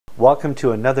Welcome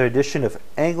to another edition of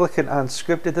Anglican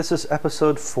Unscripted. This is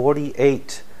episode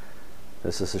 48.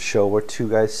 This is a show where two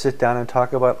guys sit down and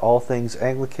talk about all things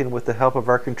Anglican with the help of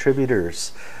our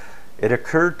contributors. It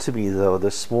occurred to me, though,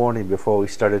 this morning before we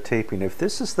started taping, if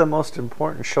this is the most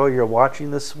important show you're watching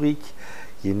this week,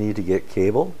 you need to get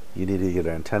cable, you need to get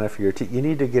an antenna for your TV, you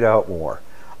need to get out more.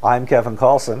 I'm Kevin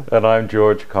Carlson. And I'm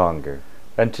George Conger.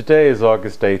 And today is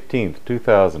August 18th,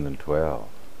 2012.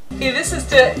 Okay, this is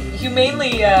to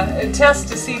humanely test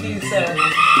to see these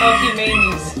how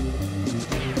humane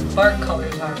these bark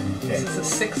colors are. Okay. This is a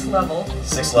 6 level.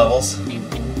 6 levels.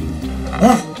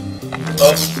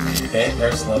 Oh, okay,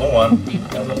 there's level 1.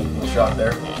 Got a little shot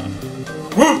there.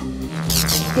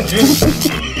 That's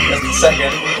the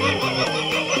second.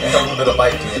 And a little bit of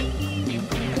bite to it.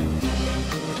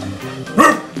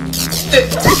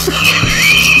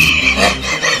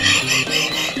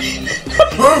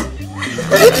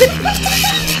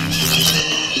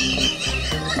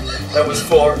 That was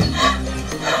 4, I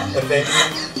think.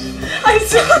 I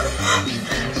saw.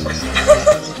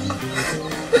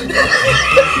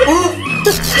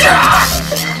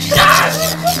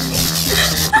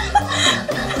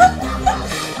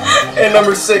 And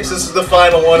number 6, this is the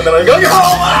final one, and then I go,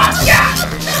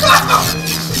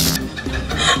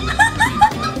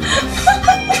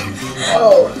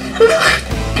 oh,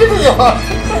 give me off.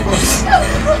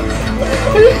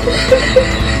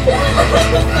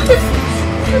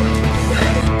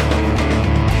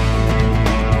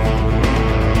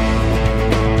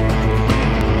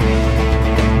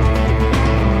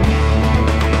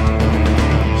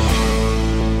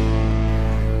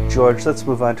 George, let's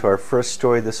move on to our first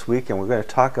story this week, and we're going to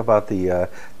talk about the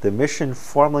mission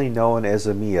formerly known as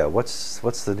AMIA. What's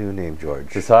the new name,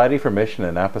 George? Society for Mission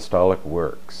and Apostolic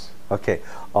Works. Okay,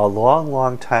 a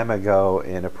long time ago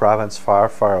in a province far,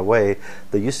 far away,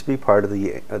 they used to be part of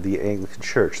the Anglican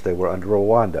Church. They were under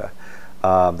Rwanda.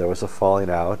 There was a falling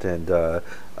out, and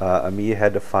AMIA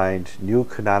had to find new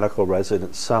canonical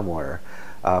residents somewhere.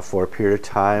 For a period of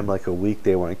time, like a week,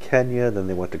 they were in Kenya, then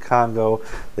they went to Congo.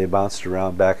 They bounced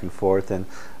around back and forth, and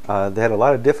they had a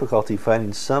lot of difficulty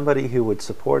finding somebody who would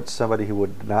support somebody who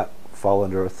would not fall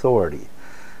under authority.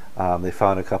 They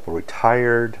found a couple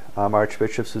retired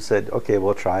archbishops who said, okay,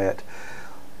 we'll try it.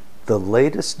 The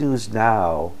latest news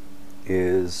now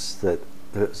is that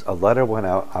there's a letter went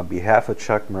out on behalf of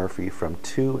Chuck Murphy from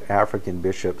 2 African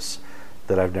bishops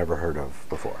that I've never heard of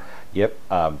before. Yep,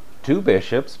 2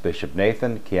 bishops, Bishop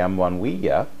Nathan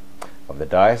Kiamwanwiya of the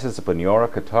Diocese of Bunyoro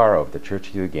Katara of the Church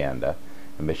of Uganda,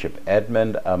 and Bishop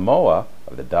Edmund Amoa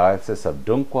of the Diocese of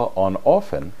Dunkwa on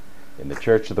Ofen in the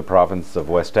Church of the Province of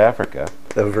West Africa,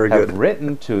 have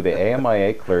written to the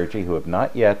AMIA clergy who have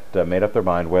not yet made up their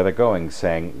mind where they're going,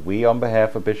 saying, we on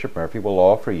behalf of Bishop Murphy will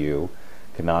offer you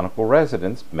canonical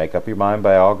residence. Make up your mind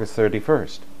by August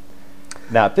 31st.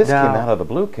 Now, this came out of the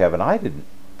blue, Kevin.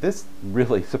 This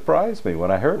really surprised me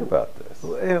when I heard about this.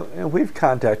 And we've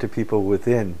contacted people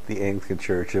within the Anglican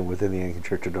Church and within the Anglican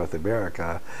Church of North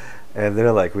America, and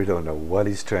they're like, we don't know what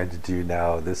he's trying to do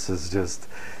now. This is just,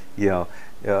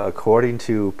 according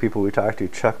to people we talked to,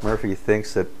 Chuck Murphy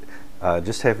thinks that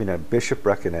just having a bishop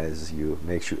recognize you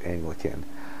makes you Anglican,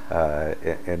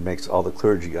 and makes all the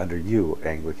clergy under you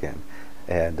Anglican.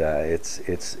 And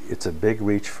it's a big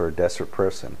reach for a desperate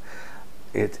person.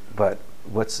 But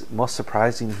what's most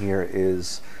surprising here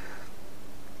is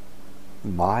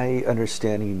my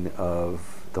understanding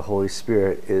of the Holy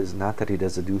Spirit is not that he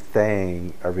does a new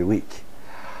thing every week.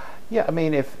 Yeah, I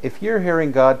mean, if you're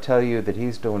hearing God tell you that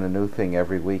he's doing a new thing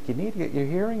every week, you need to get your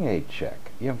hearing aid checked.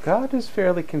 God is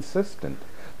fairly consistent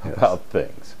about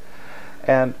things.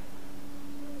 And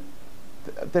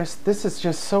this is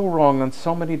just so wrong on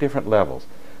so many different levels.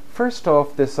 First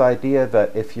off, this idea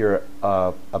that if you're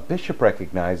a bishop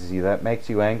recognizes you, that makes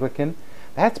you Anglican,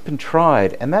 that's been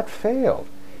tried, and that failed.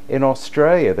 In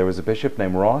Australia, there was a bishop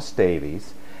named Ross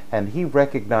Davies, and he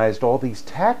recognized all these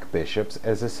TAC bishops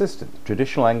as assistant,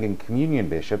 traditional Anglican communion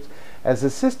bishops, as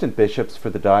assistant bishops for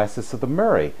the Diocese of the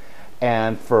Murray.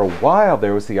 And for a while,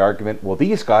 there was the argument, well,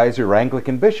 these guys are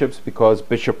Anglican bishops because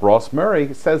Bishop Ross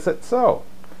Murray says it so.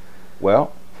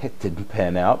 Well, it didn't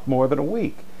pan out more than a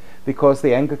week, because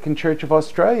the Anglican Church of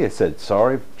Australia said,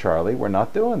 sorry, Charlie, we're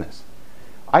not doing this.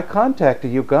 I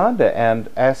contacted Uganda and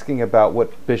asking about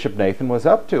what Bishop Nathan was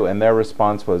up to, and their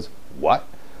response was, what?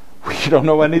 We don't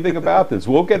know anything about this.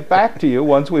 We'll get back to you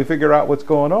once we figure out what's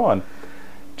going on.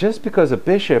 Just because a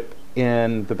bishop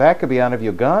in the Bakabian of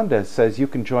Uganda says you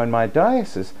can join my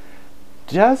diocese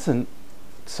doesn't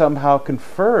somehow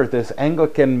confer this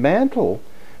Anglican mantle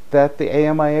that the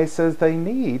AMIA says they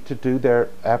need to do their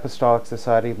Apostolic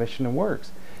Society of Mission and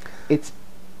Works.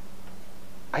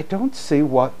 I don't see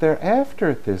what they're after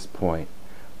at this point,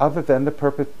 other than the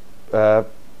purpose,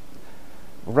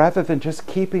 rather than just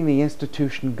keeping the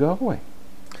institution going.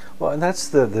 Well, and that's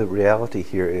the reality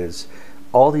here is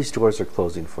all these doors are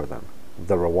closing for them.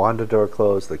 The Rwanda door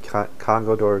closed, the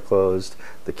Congo door closed,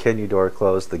 the Kenya door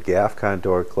closed, the GAFCON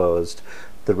door closed,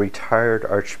 the retired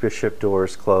archbishop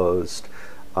doors closed,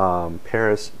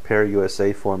 Paris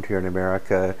USA formed here in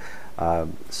America,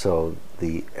 so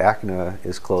the ACNA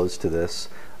is closed to this.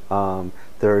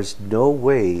 There's no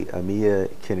way AMIA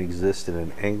can exist in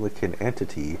an Anglican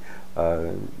entity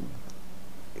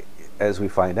as we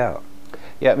find out.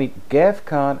 Yeah, I mean,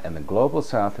 GAFCON and the Global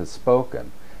South has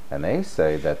spoken, and they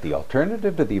say that the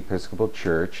alternative to the Episcopal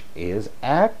Church is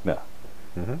ACNA.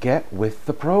 Get with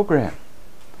the program.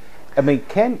 I mean,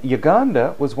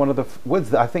 Uganda was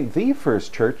I think the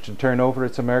first church to turn over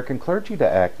its American clergy to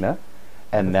ACNA,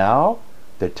 and now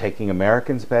they're taking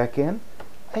Americans back in.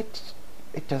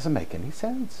 It doesn't make any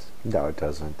sense. No, it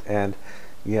doesn't. And,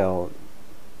 you know,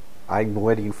 I'm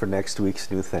waiting for next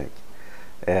week's new thing.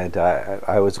 And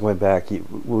I was went back, we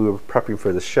were prepping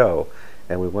for the show,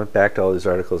 and we went back to all these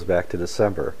articles back to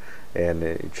December.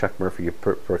 And Chuck Murphy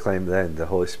proclaimed then the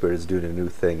Holy Spirit is doing a new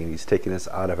thing, and he's taking us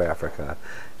out of Africa.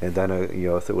 And then, you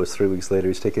know, if it was 3 weeks later,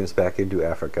 he's taking us back into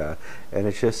Africa. And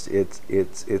it's just,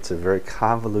 it's a very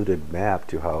convoluted map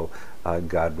to how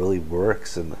God really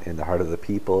works in the heart of the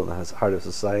people, in the heart of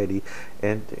society,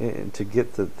 and to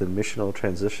get the missional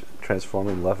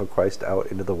transforming love of Christ out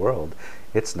into the world.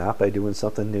 It's not by doing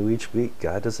something new each week.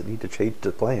 God doesn't need to change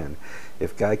the plan.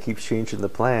 If God keeps changing the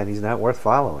plan, he's not worth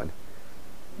following.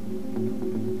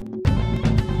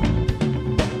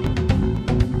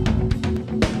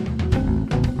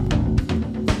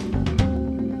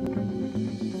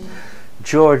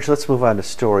 George, let's move on to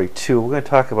story 2. We're going to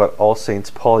talk about All Saints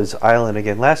Paul's Island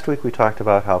again. Last week we talked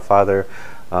about how Father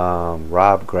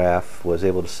Rob Graff was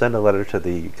able to send a letter to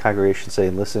the congregation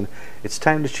saying, listen, it's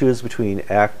time to choose between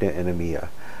ACNA and AMIA.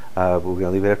 We're going to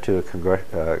leave it up to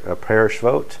a parish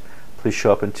vote. Please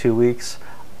show up in 2 weeks.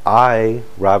 I,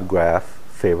 Rob Graff,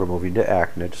 favor moving to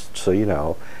ACNA, just so you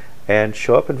know, and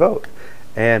show up and vote.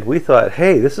 And we thought,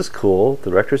 hey, this is cool.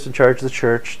 The rector's in charge of the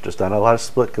church. There's not a lot of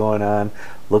split going on.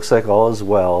 Looks like all is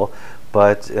well.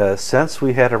 But since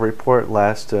we had a report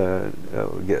last 10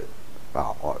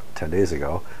 days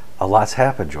ago, a lot's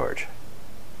happened, George.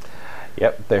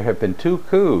 Yep, there have been 2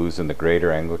 coups in the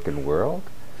greater Anglican world.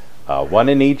 One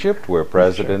in Egypt, where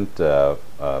President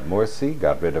Morsi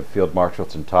got rid of Field Marshal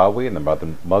Tantawi, and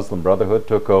the Muslim Brotherhood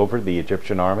took over the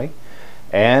Egyptian army.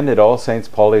 And at All Saints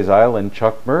Paul's Island,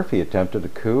 Chuck Murphy attempted a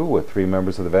coup with 3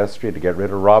 members of the vestry to get rid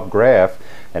of Rob Graff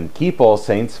and keep All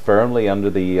Saints firmly under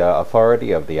the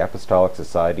authority of the Apostolic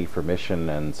Society for Mission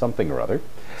and something or other.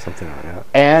 Something like that.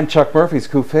 And Chuck Murphy's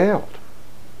coup failed.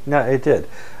 No, it did.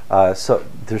 So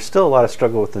there's still a lot of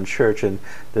struggle within church, and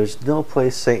there's no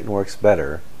place Satan works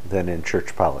better than in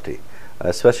church polity,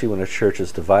 especially when a church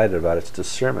is divided about its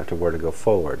discernment of where to go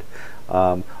forward.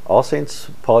 All Saints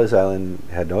Paul's Island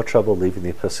had no trouble leaving the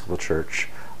Episcopal Church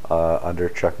under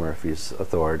Chuck Murphy's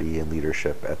authority and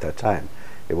leadership at that time.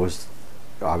 It was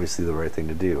obviously the right thing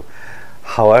to do.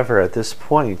 However, at this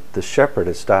point, the shepherd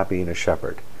has stopped being a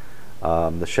shepherd.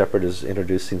 The shepherd is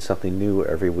introducing something new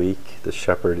every week. The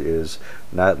shepherd is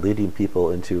not leading people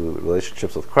into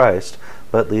relationships with Christ,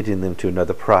 but leading them to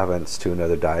another province, to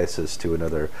another diocese, to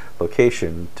another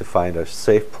location to find a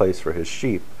safe place for his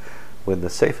sheep, when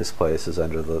the safest place is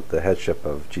under the headship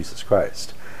of Jesus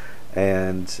Christ.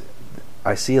 And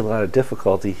I see a lot of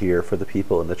difficulty here for the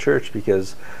people in the church,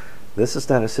 because this is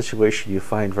not a situation you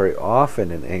find very often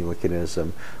in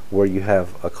Anglicanism, where you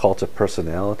have a cult of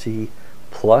personality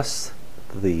plus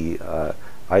the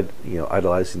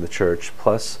idolizing the church,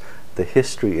 plus the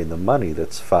history and the money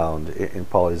that's found in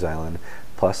Paul's Island,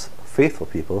 plus faithful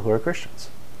people who are Christians.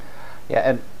 Yeah,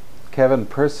 and Kevin,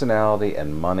 personality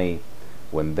and money,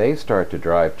 when they start to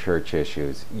drive church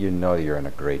issues, you know you're in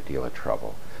a great deal of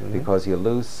trouble, because you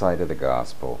lose sight of the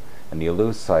gospel, and you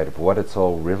lose sight of what it's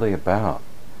all really about.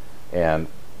 And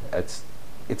it's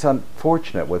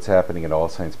unfortunate what's happening at All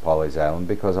Saints Paul's Island,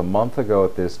 because a month ago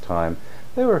at this time,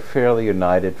 they were a fairly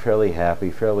united, fairly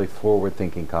happy, fairly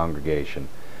forward-thinking congregation.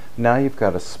 Now you've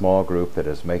got a small group that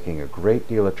is making a great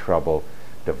deal of trouble,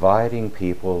 dividing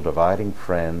people, dividing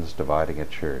friends, dividing a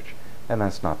church, and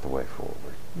that's not the way forward.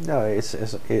 No,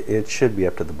 it should be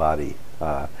up to the body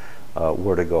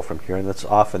where to go from here, and that's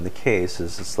often the case.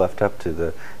 Is it's left up to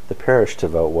the parish to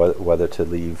vote whether to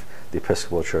leave the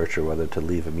Episcopal Church or whether to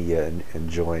leave AMIA and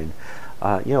join.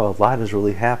 A lot has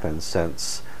really happened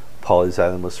since Paul's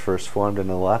Island was first formed,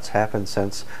 and a lot's happened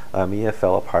since AMIA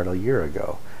fell apart a year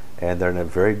ago. and they're in a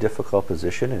very difficult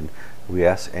position, and we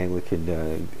ask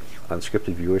Anglican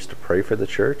Unscripted viewers to pray for the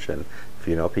church, and if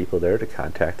you know people there, to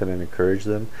contact them and encourage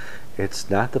them. It's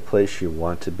not the place you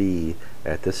want to be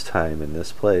at this time in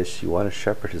this place. You want a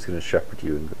shepherd who's going to shepherd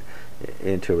you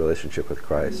into a relationship with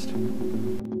Christ.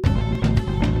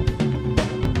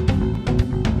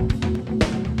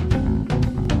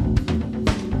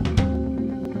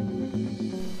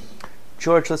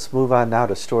 George, let's move on now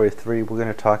to story 3. We're going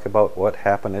to talk about what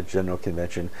happened at General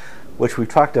Convention, which we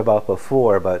talked about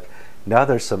before, but now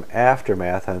there's some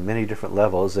aftermath on many different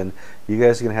levels, and you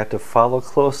guys are going to have to follow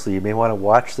closely. You may want to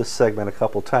watch this segment a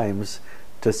couple times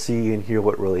to see and hear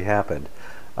what really happened.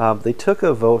 They took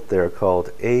a vote there called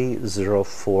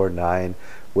A049,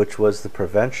 which was the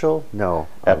provincial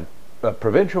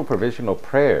provincial provisional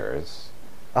prayers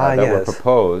that were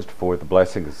proposed for the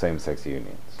blessing of same-sex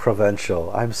unions.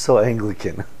 Provincial. I'm so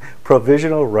Anglican.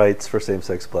 Provisional rights for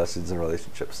same-sex blessings and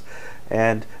relationships.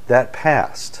 And that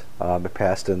passed. It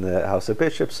passed in the House of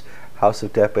Bishops, House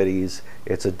of Deputies.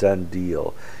 It's a done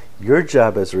deal. Your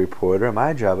job as a reporter,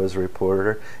 my job as a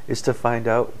reporter, is to find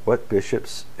out what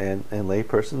bishops and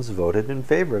laypersons voted in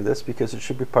favor of this, because it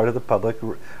should be part of the public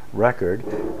record.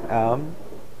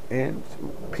 And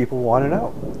people want to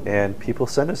know. And people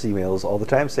send us emails all the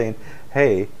time saying,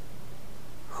 hey,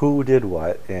 who did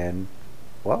what? And,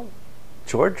 well,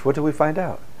 George, what did we find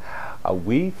out?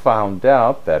 We found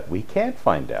out that we can't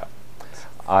find out.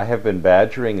 I have been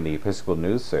badgering the Episcopal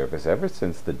News Service ever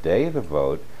since the day of the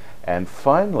vote, and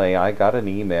finally I got an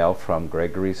email from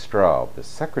Gregory Straub, the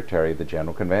Secretary of the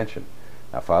General Convention.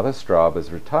 Now, Father Straub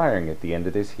is retiring at the end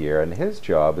of this year, and his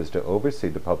job is to oversee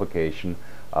the publication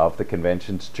of the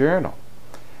Convention's journal.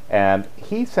 And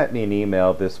he sent me an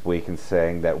email this week and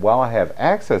saying that while I have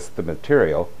access to the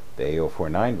material, the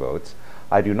A049 votes,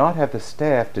 I do not have the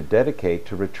staff to dedicate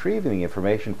to retrieving the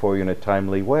information for you in a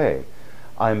timely way.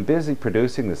 I'm busy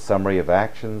producing the summary of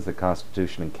actions, the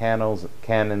Constitution and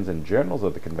canons and journals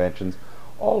of the conventions,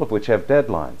 all of which have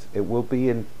deadlines. It will be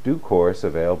in due course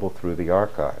available through the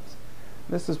archives.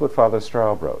 This is what Father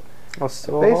Straub wrote.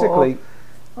 Basically,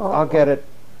 I'll get it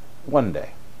one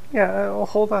day. Yeah, well,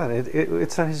 hold on.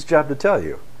 It's not his job to tell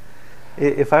you.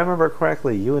 If I remember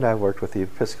correctly, you and I worked with the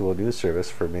Episcopal News Service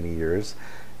for many years.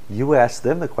 You asked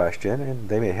them the question, and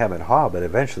they may have it haw, but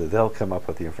eventually they'll come up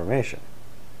with the information.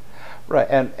 Right,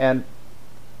 and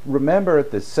remember,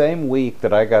 the same week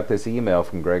that I got this email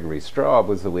from Gregory Straub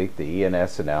was the week the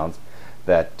ENS announced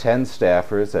that 10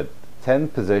 staffers at 10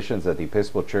 positions at the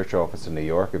Episcopal Church office in New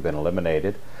York have been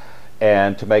eliminated.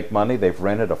 And to make money, they've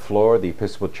rented a floor of the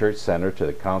Episcopal Church Center to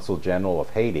the Consul General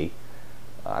of Haiti.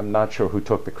 I'm not sure who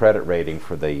took the credit rating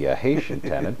for the Haitian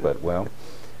tenant, but well,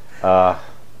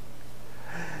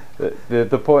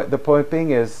 the point being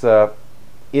is,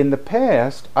 in the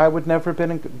past, I would never have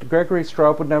been. Gregory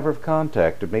Straub would never have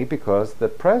contacted me because the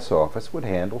press office would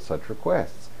handle such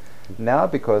requests. Now,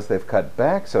 because they've cut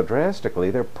back so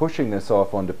drastically, they're pushing this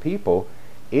off onto people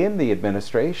in the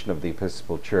administration of the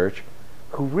Episcopal Church,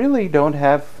 who really don't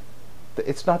have,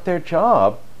 it's not their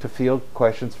job to field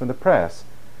questions from the press.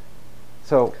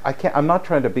 So I'm not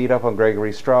trying to beat up on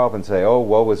Gregory Straub and say, oh,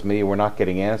 woe is me, we're not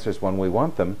getting answers when we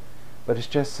want them, but it's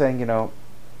just saying, you know,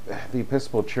 the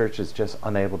Episcopal Church is just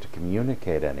unable to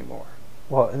communicate anymore.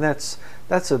 Well, and that's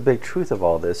a big truth of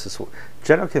all this. Is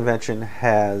General Convention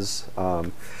has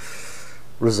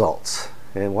results,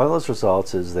 and one of those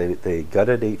results is they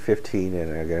gutted 815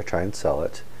 and are going to try and sell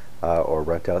it. Or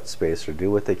rent out space, or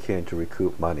do what they can to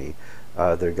recoup money.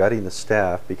 They're gutting the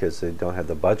staff because they don't have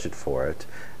the budget for it.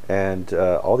 And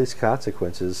all these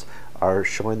consequences are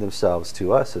showing themselves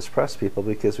to us as press people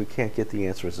because we can't get the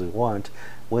answers we want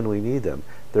when we need them.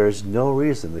 There's no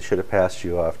reason they should have passed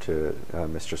you off to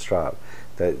Mr. Straub.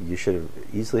 That you should have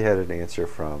easily had an answer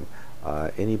from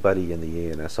anybody in the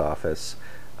ENS office.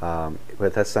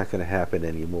 But that's not going to happen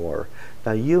anymore.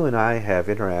 Now, you and I have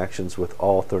interactions with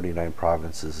all 39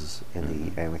 provinces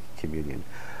in the Anglican Communion.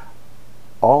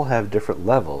 All have different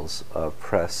levels of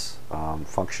press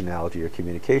functionality or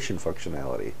communication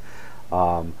functionality.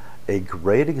 A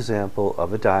great example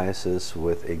of a diocese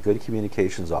with a good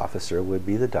communications officer would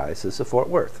be the Diocese of Fort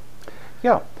Worth.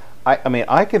 Yeah. I mean,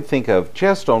 I can think of,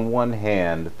 just on one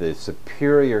hand, the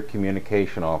superior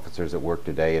communication officers that work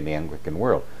today in the Anglican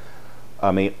world.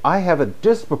 I mean, I have a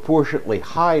disproportionately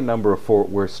high number of Fort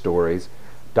Worth stories,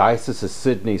 Diocese of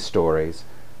Sydney stories,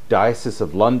 Diocese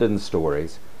of London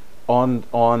stories, on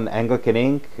Anglican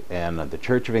Inc. and the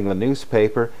Church of England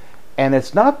newspaper. And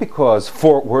it's not because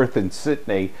Fort Worth and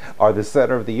Sydney are the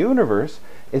center of the universe,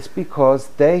 it's because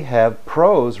they have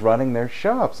pros running their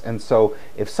shops. And so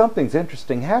if something's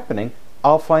interesting happening,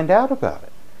 I'll find out about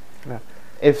it. Yeah.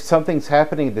 if something's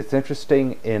happening that's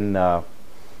interesting in, I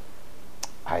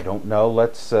don't know,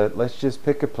 let's just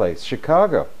pick a place,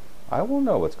 Chicago, I will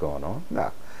know what's going on.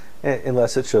 No.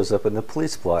 Unless it shows up in the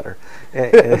police blotter.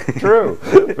 True,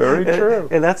 very true.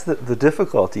 And that's the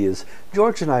difficulty is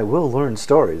George and I will learn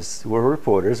stories. We're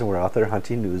reporters and we're out there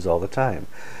hunting news all the time.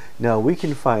 Now we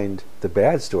can find the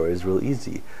bad stories real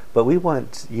easy, but we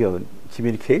want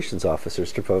communications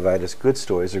officers to provide us good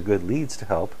stories or good leads to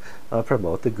help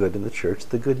promote the good in the church,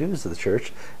 the good news of the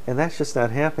church, and that's just not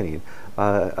happening.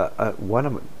 One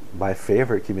of my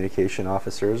favorite communication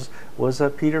officers was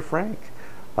Peter Frank.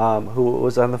 Who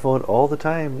was on the phone all the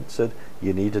time and said,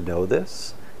 you need to know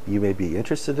this, you may be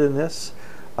interested in this,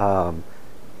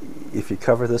 if you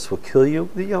cover this we'll kill you,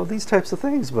 these types of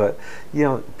things. But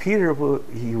Peter,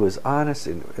 he was honest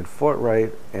and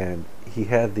forthright, and he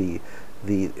had the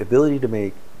ability to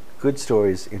make good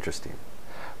stories interesting.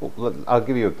 Well, I'll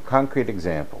give you a concrete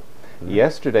example.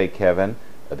 Yesterday, Kevin,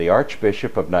 the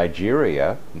Archbishop of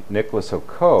Nigeria, Nicholas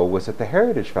Oko, was at the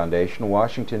Heritage Foundation in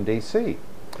Washington, D.C.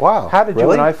 Wow. How did really?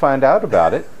 you and I find out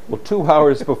about it? Well, 2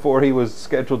 hours before he was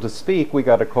scheduled to speak, we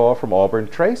got a call from Auburn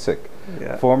Trasick,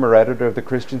 former editor of the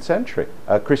Christian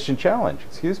Challenge,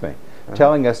 excuse me,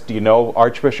 telling us, do you know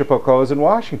Archbishop Oko is in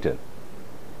Washington?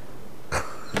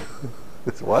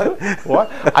 What?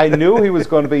 What? I knew he was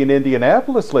going to be in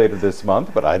Indianapolis later this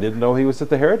month, but I didn't know he was at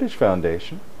the Heritage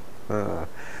Foundation.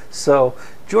 So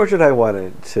George and I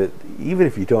wanted to, even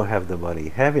if you don't have the money,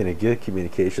 having a good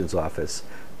communications office,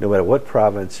 no matter what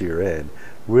province you're in,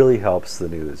 really helps the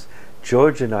news.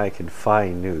 George and I can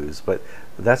find news, but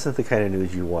that's not the kind of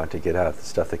news you want to get out, the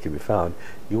stuff that can be found.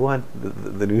 You want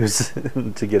the news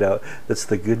to get out that's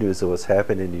the good news of what's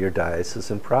happened in your diocese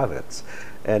and province.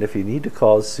 And if you need to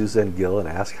call Suzanne Gill and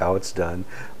ask how it's done,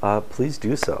 please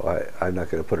do so. I'm not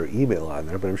going to put her email on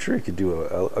there, but I'm sure you could do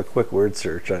a quick word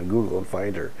search on Google and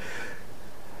find her.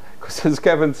 Because as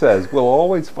Kevin says, we'll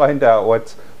always find out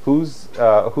who's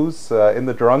in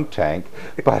the drunk tank,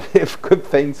 but if good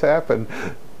things happen,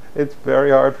 it's very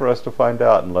hard for us to find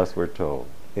out unless we're told.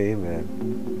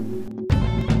 Amen.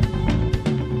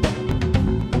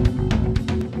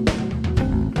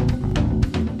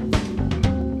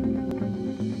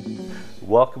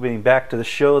 Welcoming back to the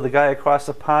show the guy across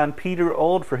the pond, Peter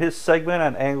Old, for his segment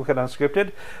on Anglican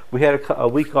Unscripted. We had a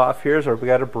week off here, so we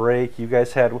got a break. You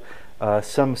guys had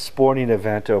some sporting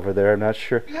event over there. I'm not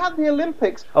sure. We had the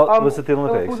Olympics. Oh, was it the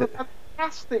Olympics? It was a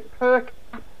fantastic per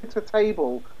capita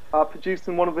table produced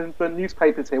in one of the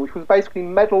newspapers here, which was basically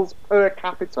medals per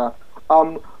capita.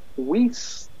 We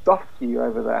stuffed you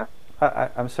over there.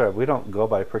 I'm sorry, we don't go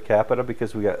by per capita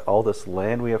because we got all this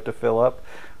land we have to fill up.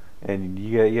 And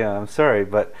yeah, I'm sorry,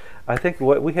 but I think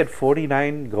we had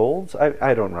 49 golds.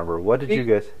 I don't remember. What did you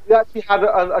guys? We actually had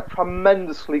a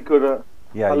tremendously good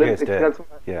Olympics. You guys did.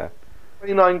 Yeah.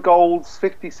 29 golds,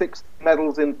 56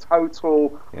 medals in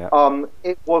total. Yeah.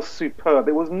 It was superb.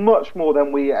 It was much more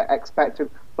than we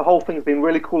expected. The whole thing's been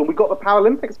really cool, and we got the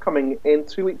Paralympics coming in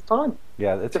 2 weeks' time.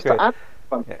 Yeah, that's just great. To add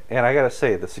fun. And I got to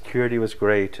say, the security was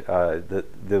great. There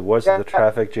wasn't the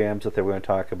traffic jams that they were going to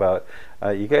talk about.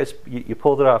 You guys, you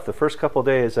pulled it off. The first couple of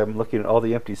days, I'm looking at all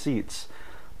the empty seats,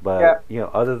 but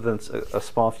other than a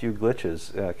small few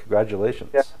glitches, congratulations.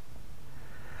 Yeah.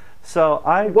 So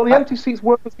the empty seats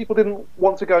were because people didn't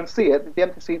want to go and see it. The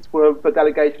empty seats were for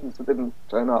delegations that didn't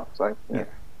turn up. So yeah,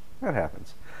 that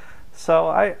happens. So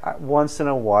I once in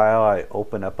a while I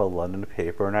open up a London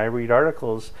paper and I read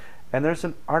articles, and there's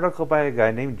an article by a guy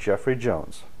named Jeffrey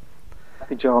Jones.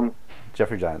 Jeffrey Johns.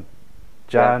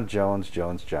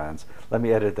 Johns. Let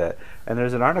me edit that. And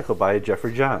there's an article by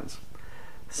Jeffrey Johns.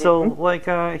 So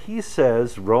he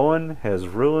says Rowan has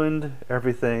ruined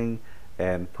everything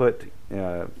and put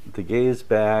the gays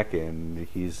back, and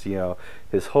he's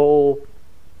his whole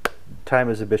time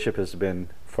as a bishop has been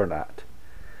for naught.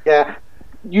 Yeah,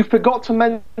 you forgot to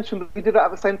mention that he did it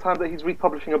at the same time that he's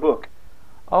republishing a book.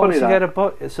 Oh, so he had a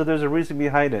book. So there's a reason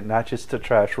behind it, not just to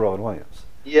trash Rowan Williams.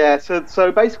 Yeah,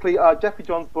 so basically, Jeffrey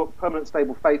John's book, Permanent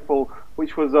Stable Faithful,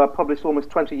 which was published almost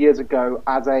 20 years ago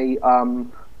as a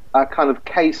kind of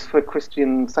case for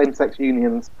Christian same-sex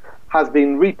unions, has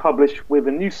been republished with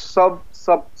a new subtitle,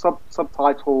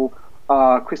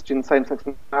 Christian same-sex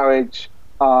marriage,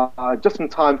 just in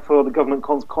time for the government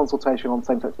consultation on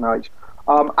same-sex marriage.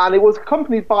 And it was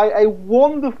accompanied by a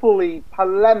wonderfully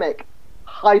polemic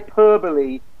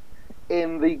hyperbole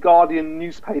in the Guardian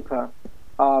newspaper,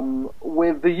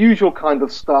 with the usual kind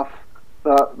of stuff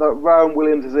that Rowan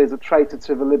Williams is a traitor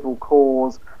to the liberal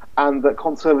cause, and that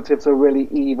conservatives are really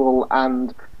evil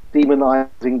and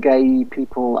demonizing gay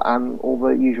people and all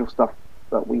the usual stuff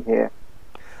that we hear.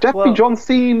 Jeffrey John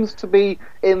seems to be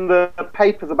in the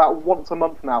papers about once a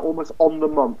month now, almost on the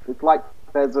month. It's like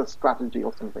there's a strategy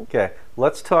or something. Okay,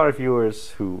 let's tell our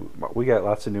viewers we got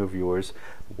lots of new viewers.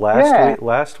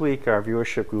 Last week our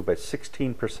viewership grew by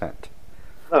 16%.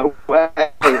 No way!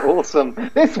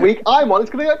 Awesome. This week I'm on. It's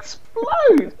going to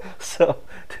explode. So,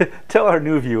 tell our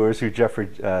new viewers who Jeffrey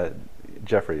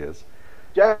is.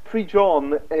 Jeffrey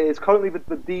John is currently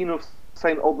the Dean of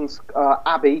St Albans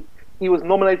Abbey. He was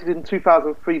nominated in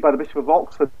 2003 by the Bishop of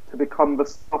Oxford to become the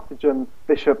suffragan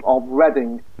Bishop of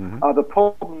Reading. The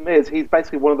problem is he's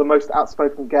basically one of the most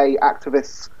outspoken gay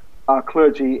activists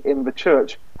clergy in the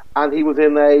church, and he was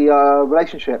in a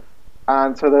relationship,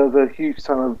 and so there was a huge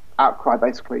kind of outcry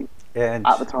basically and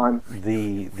at the time.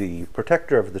 The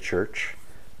protector of the church,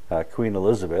 Queen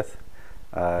Elizabeth,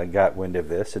 got wind of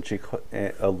this, and she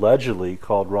allegedly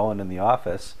called Rowan in the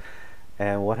office.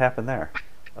 And what happened there?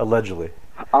 Allegedly.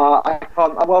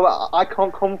 I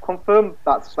can't confirm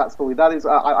that story. That is,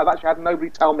 I've actually had nobody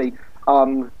tell me,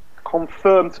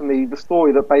 confirm to me the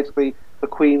story that basically the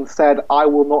Queen said, "I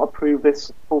will not approve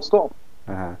this." Full stop.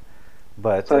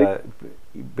 But so,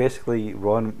 basically,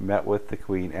 Rowan met with the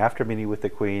Queen. After meeting with the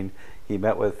Queen, he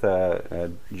met with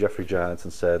Jeffrey Johns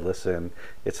and said, "Listen,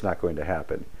 it's not going to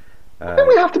happen." I think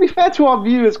we have to be fair to our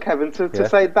viewers, Kevin, to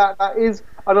say that is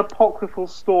an apocryphal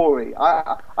story.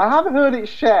 I haven't heard it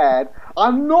shared.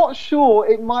 I'm not sure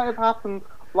it might have happened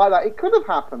like that. It could have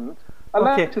happened,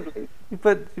 allegedly.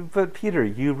 Okay. But Peter,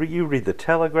 you read the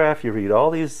Telegraph, you read all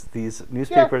these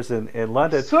newspapers in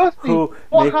London who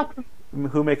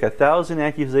make 1,000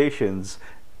 accusations,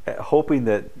 hoping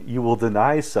that you will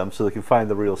deny some so they can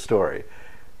find the real story.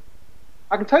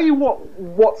 I can tell you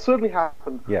what certainly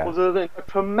happened was a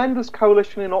tremendous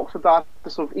coalition in Oxford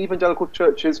Diocese of evangelical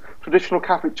churches, traditional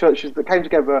Catholic churches that came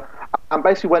together and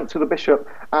basically went to the bishop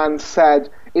and said,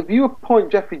 if you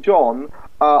appoint Jeffrey John,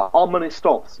 our money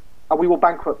stops and we will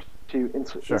bankrupt you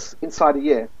inside a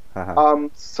year.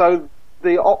 So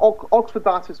the Oxford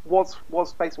Diocese was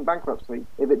facing bankruptcy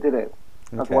if it did it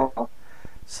as well.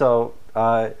 So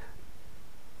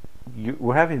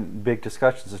we're having big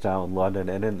discussions now in London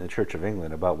and in the Church of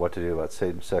England about what to do about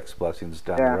same-sex blessings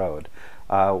down the road.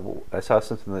 I saw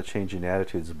something in the Changing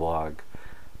Attitudes blog.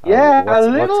 A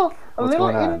little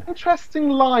interesting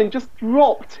line just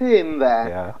dropped in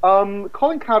there.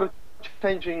 Colin Cowder,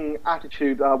 Changing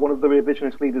Attitude, one of the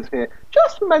revisionist leaders here,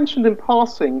 just mentioned in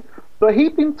passing that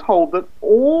he'd been told that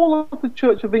all of the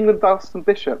Church of England diocesan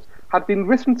bishops had been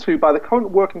written to by the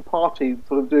current working party,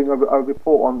 sort of doing a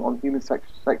report on human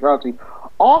sexuality,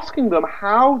 asking them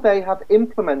how they have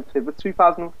implemented the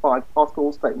 2005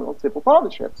 Pastoral Statement on Civil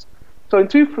Partnerships. So in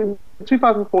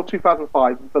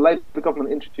 2004-2005, the Labour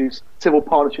government introduced civil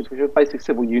partnerships, which are basically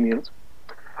civil unions.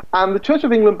 And the Church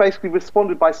of England basically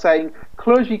responded by saying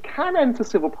clergy can enter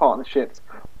civil partnerships,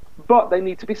 but they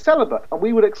need to be celibate. And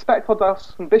we would expect our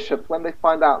diocesan bishops, when they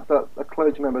find out that a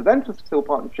clergy member has entered a civil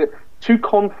partnership, to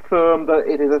confirm that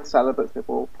it is a celibate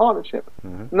civil partnership.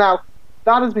 Now,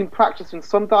 that has been practiced in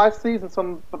some dioceses, and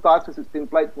some dioceses it's been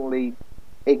blatantly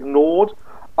ignored.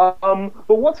 But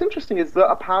what's interesting is that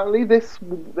apparently this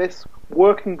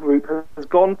working group has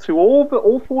gone to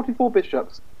all 44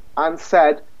 bishops and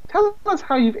said, tell us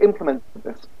how you've implemented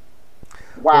this.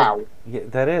 Wow. Well, yeah,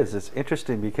 that is. It's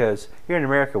interesting because here in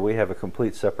America we have a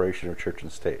complete separation of church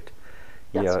and state.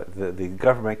 Yes. You know, the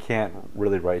government can't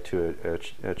really write to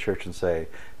a church and say,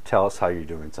 tell us how you're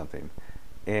doing something.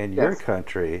 In your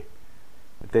country,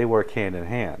 they work hand in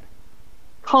hand.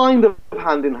 Kind of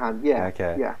hand in hand, yeah.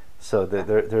 Okay. Yeah. So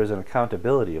there's an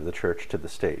accountability of the church to the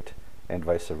state and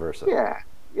vice versa.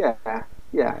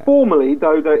 Yeah. Formally,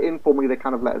 though informally, they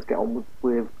kind of let us get on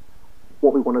with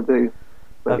what we want to do.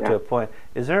 Up to a point.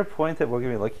 Is there a point that we're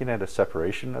going to be looking at a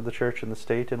separation of the church and the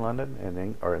state in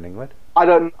London or in England?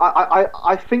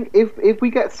 I think if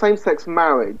we get same-sex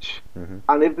marriage,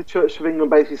 and if the Church of England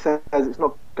basically says it's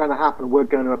not going to happen, we're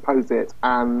going to oppose it,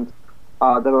 and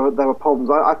there are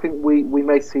problems, I think we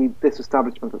may see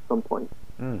disestablishment at some point.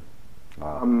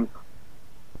 Wow.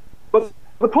 But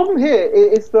the problem here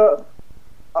is that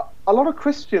a lot of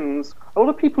Christians, a lot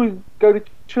of people who go to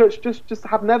church just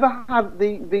have never had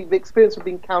the experience of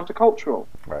being countercultural.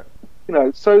 Right. You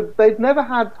know, so they've never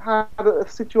had a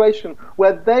situation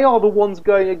where they are the ones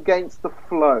going against the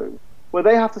flow, where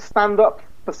they have to stand up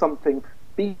for something,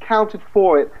 be counted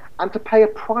for it, and to pay a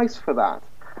price for that.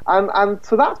 And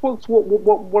so that's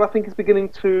what I think is beginning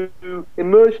to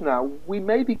emerge now. We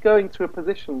may be going to a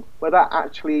position where that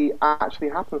actually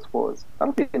happens for us.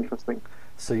 That'll be interesting.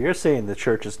 So you're saying the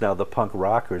church is now the punk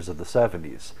rockers of the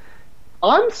 70s?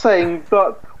 I'm saying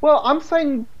that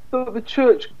the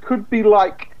church could be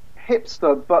like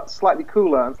hipster but slightly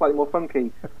cooler and slightly more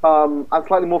funky, and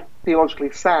slightly more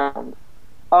theologically sound.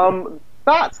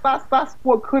 That's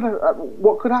what could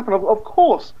happen. Of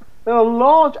course, there are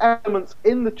large elements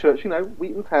in the church,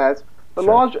 wheat and tares. The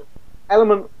Sure. large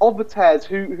element of the tares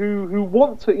who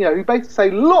want to, who basically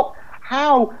say, look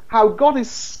how God is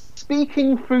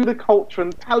speaking through the culture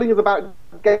and telling us about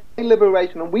gay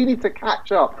liberation, and we need to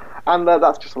catch up. And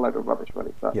that's just a load of rubbish,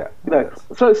 really. But, Yeah.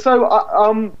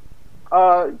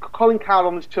 Colin Cowell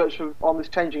on this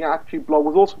Changing Attitude blog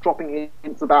was also dropping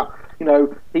hints about,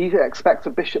 he expects a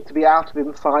bishop to be out of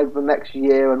inside the next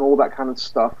year and all that kind of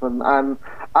stuff, and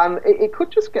it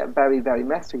could just get very, very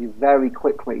messy very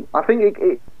quickly. I think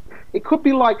it could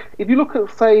be like, if you look at,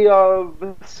 say,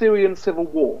 the Syrian civil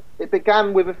war. It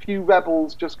began with a few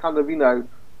rebels just kind of,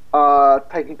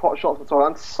 taking pot shots and so on,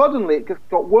 and suddenly it just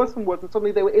got worse and worse, and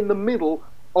suddenly they were in the middle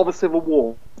of a civil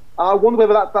war. I wonder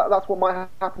whether that's what might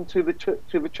happen to the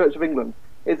Church of England,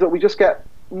 is that we just get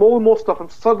more and more stuff,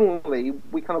 and suddenly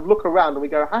we kind of look around and we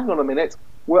go, hang on a minute,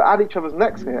 we're at each other's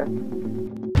necks here.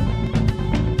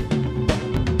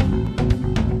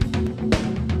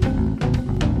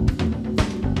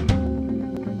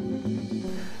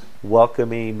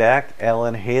 Welcoming back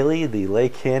Alan Haley, the lay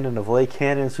canon of lay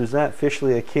canons, who's not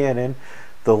officially a canon,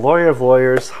 the lawyer of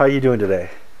lawyers. How are you doing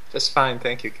today? Just fine,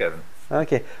 thank you, Kevin.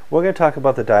 Okay, we're going to talk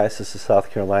about the Diocese of South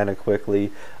Carolina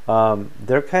quickly.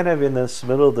 They're kind of in this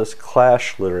middle of this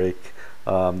clash lyric,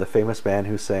 the famous man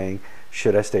who's saying,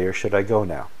 should I stay or should I go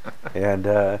now?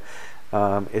 And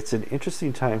it's an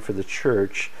interesting time for the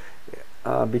church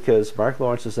because Mark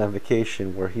Lawrence is on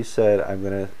vacation, where he said, I'm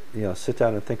going to sit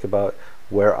down and think about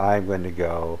where I'm going to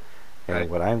go and Right.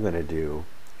 what I'm going to do.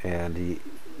 And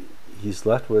he's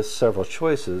left with several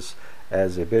choices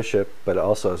as a bishop, but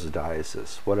also as a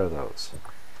diocese. What are those?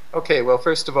 Okay, well,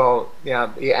 first of all,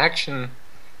 the action,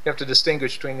 you have to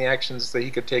distinguish between the actions that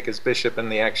he could take as bishop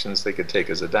and the actions they could take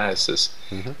as a diocese,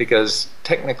 because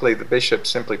technically the bishop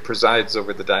simply presides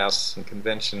over the diocesan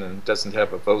convention and doesn't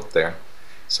have a vote there.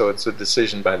 So it's a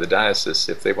decision by the diocese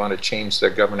if they want to change their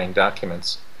governing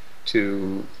documents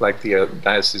to, like the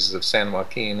dioceses of San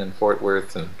Joaquin and Fort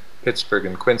Worth and Pittsburgh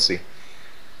and Quincy.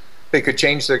 They could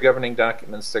change their governing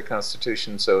documents, their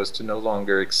constitution, so as to no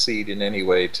longer exceed in any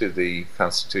way to the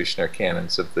constitution or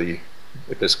canons of the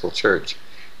Episcopal Church.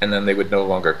 And then they would no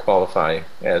longer qualify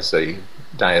as a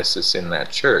diocese in that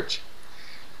church.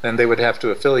 Then they would have to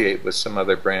affiliate with some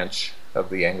other branch of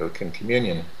the Anglican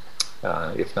Communion,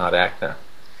 if not ACNA.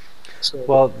 So,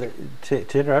 Well,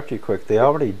 to interrupt you quick, they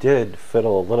already did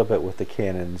fiddle a little bit with the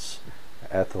canons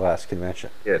at the last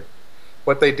convention.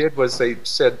 what they did was they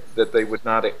said that they would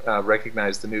not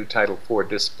recognize the new Title IV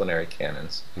disciplinary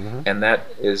canons, and that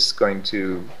is going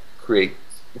to create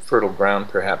fertile ground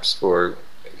perhaps for,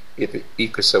 if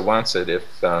ICUSA wants it,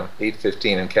 if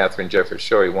 815 and Catherine Jefferts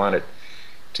Schori want it,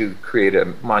 to create a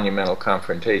monumental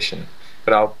confrontation.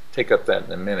 But I'll take up that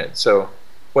in a minute. So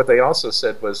what they also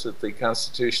said was that the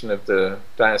Constitution of the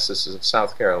Diocese of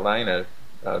South Carolina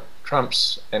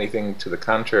trumps anything to the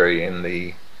contrary in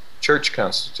the church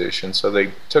constitution. So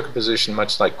they took a position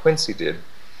much like Quincy did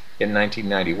in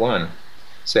 1991,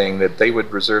 saying that they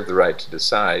would reserve the right to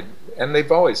decide, and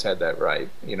they've always had that right.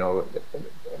 You know,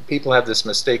 people have this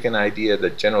mistaken idea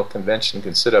that General Convention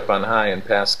can sit up on high and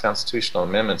pass constitutional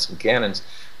amendments and canons,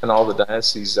 and all the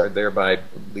dioceses are thereby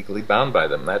legally bound by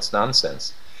them. That's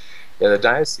nonsense. The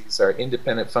dioceses are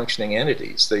independent functioning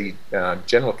entities. The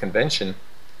General Convention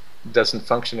doesn't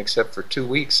function except for 2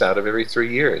 weeks out of every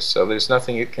 3 years, so there's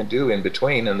nothing it can do in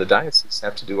between, and the dioceses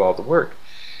have to do all the work.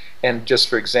 And just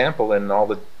for example, in all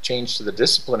the change to the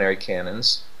disciplinary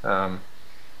canons,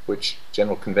 which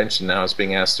General Convention now is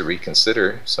being asked to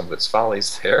reconsider some of its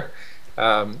follies there,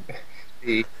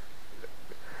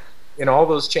 in all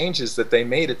those changes that they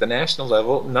made at the national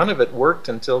level, none of it worked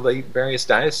until the various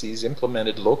dioceses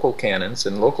implemented local canons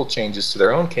and local changes to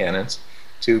their own canons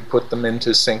to put them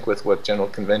into sync with what General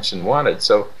Convention wanted.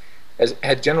 So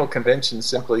had General Convention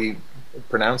simply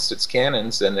pronounced its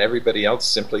canons and everybody else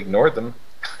simply ignored them,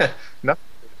 nothing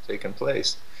would have taken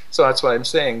place. So that's why I'm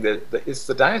saying that it's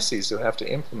the dioceses who have to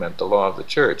implement the law of the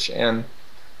church, and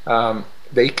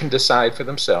they can decide for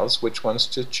themselves which ones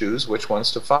to choose, which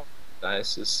ones to follow. The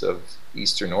Diocese of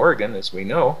Eastern Oregon, as we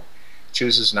know,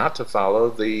 chooses not to follow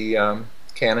the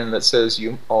canon that says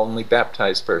you only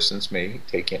baptized persons may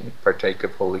partake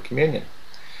of Holy Communion.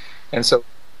 And so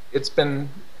it's been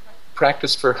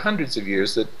practiced for hundreds of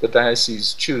years that the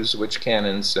dioceses choose which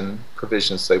canons and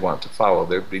provisions they want to follow.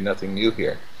 There would be nothing new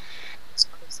here. As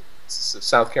far as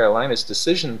South Carolina's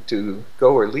decision to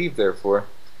go or leave, therefore,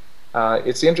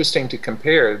 It's interesting to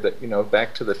compare that,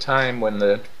 back to the time when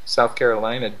the South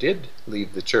Carolina did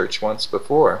leave the church once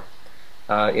before,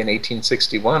 in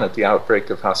 1861 at the outbreak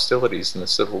of hostilities in the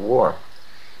Civil War.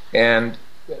 And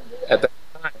at that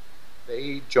time,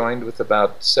 they joined with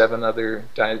about 7 other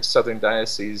southern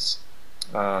dioceses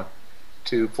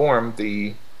to form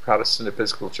the Protestant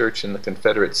Episcopal Church in the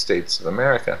Confederate States of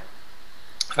America.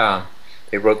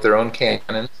 They wrote their own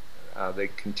canons. They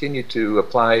continued to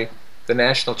apply the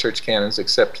national church canons,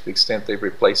 except to the extent they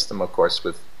replaced them, of course,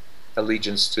 with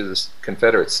allegiance to the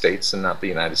Confederate States and not the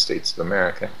United States of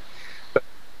America. But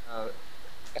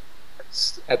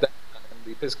at that time,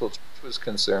 the Episcopal Church was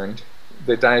concerned.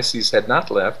 The diocese had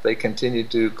not left. They continued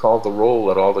to call the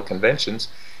roll at all the conventions,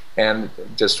 and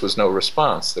just was no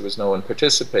response. There was no one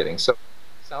participating. So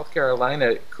South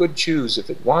Carolina could choose, if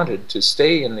it wanted, to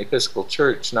stay in the Episcopal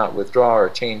Church, not withdraw or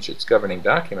change its governing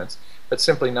documents, but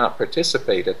simply not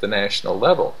participate at the national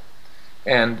level.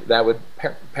 And that would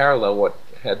parallel what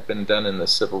had been done in the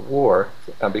Civil War,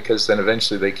 because then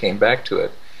eventually they came back to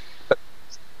it. But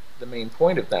the main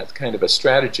point of that kind of a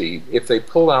strategy, if they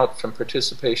pull out from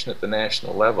participation at the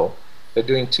national level, they're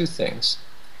doing 2 things.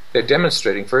 They're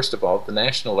demonstrating, first of all, that the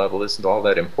national level isn't all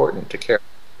that important to carry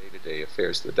out the day-to-day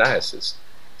affairs of the diocese.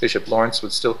 Bishop Lawrence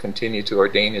would still continue to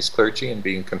ordain his clergy and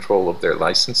be in control of their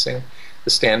licensing.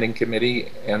 The Standing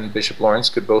Committee and Bishop Lawrence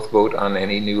could both vote on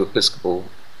any new Episcopal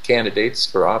candidates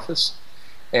for office,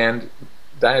 and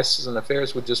diocesan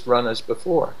affairs would just run as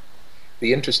before.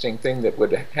 The interesting thing that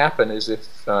would happen is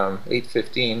if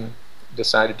 815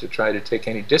 decided to try to take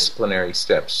any disciplinary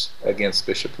steps against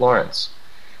Bishop Lawrence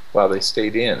while they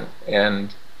stayed in,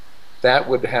 and that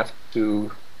would have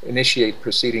to initiate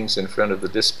proceedings in front of the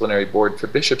Disciplinary Board for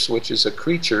Bishops, which is a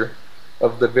creature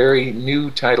of the very new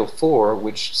Title IV,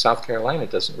 which South Carolina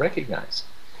doesn't recognize.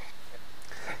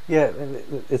 Yeah,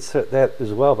 it's that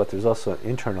as well, but there's also an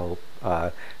internal,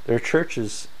 there are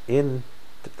churches in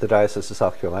the Diocese of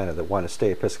South Carolina that want to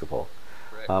stay Episcopal,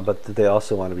 but they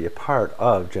also want to be a part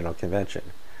of General Convention.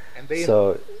 And they,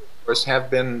 of course, have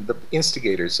been the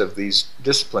instigators of these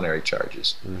disciplinary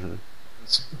charges,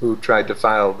 who tried to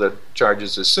file the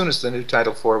charges as soon as the new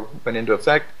Title IV went into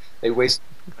effect. They wasted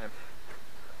time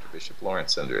after Bishop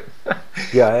Lawrence under it.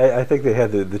 Yeah, I think they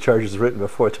had the charges written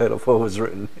before Title IV was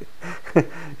written.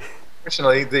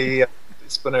 Fortunately, the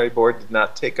disciplinary board did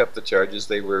not take up the charges.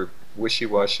 They were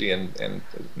wishy-washy and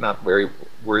not very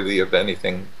worthy of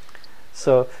anything.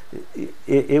 So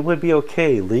it would be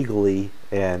okay legally,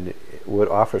 and would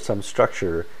offer some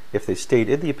structure if they stayed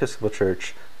in the Episcopal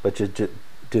Church but just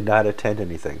did not attend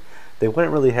anything. They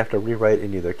wouldn't really have to rewrite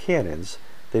any of their canons.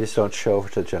 They just don't show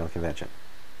up to the General Convention.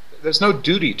 There's no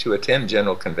duty to attend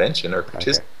General Convention or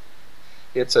participate.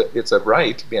 Okay. It's a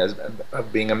right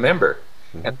of being a member.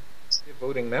 And as a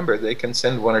voting member, they can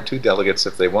send 1 or 2 delegates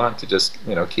if they want to just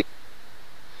keep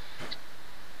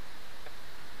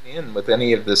in with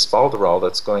any of this falderall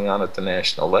that's going on at the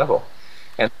national level,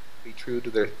 and be true to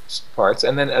their parts.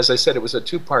 And then, as I said, it was a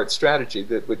 2-part strategy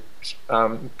that would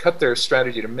cut their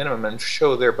strategy to minimum and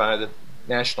show thereby that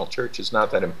national church is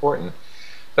not that important.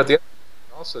 But the other thing they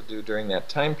could also do during that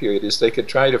time period is they could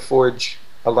try to forge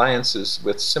alliances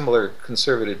with similar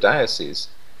conservative dioceses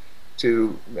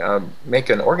to make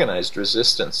an organized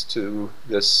resistance to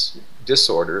this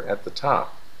disorder at the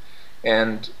top.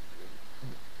 And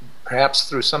perhaps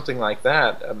through something like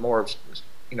that, a more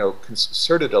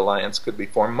concerted alliance could be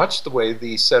formed, much the way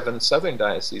the 7 southern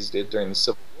dioceses did during the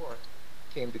Civil War.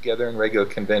 Came together in regular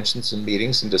conventions and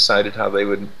meetings and decided how they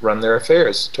would run their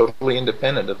affairs, totally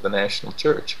independent of the national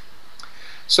church.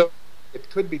 So it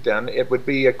could be done. It would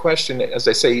be a question, as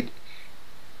I say,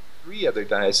 3 other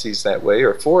dioceses that way,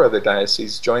 or 4 other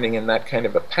dioceses joining in that kind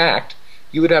of a pact.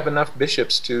 You would have enough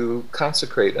bishops to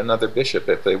consecrate another bishop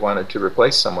if they wanted to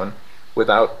replace someone,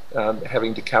 without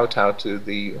having to kowtow to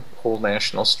the whole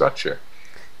national structure.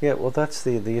 Yeah, well, that's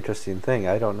the interesting thing.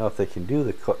 I don't know if they can do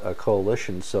the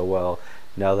coalition so well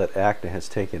now that ACNA has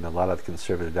taken a lot of the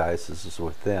conservative dioceses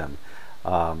with them.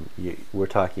 We're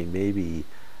talking maybe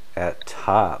at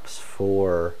tops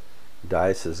 4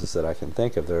 dioceses that I can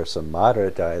think of. There are some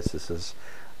moderate dioceses,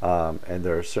 and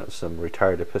there are some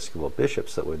retired Episcopal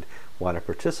bishops that would want to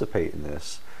participate in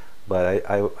this, but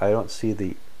I don't see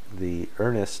the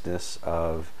earnestness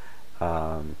of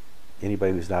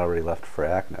anybody who's not already left for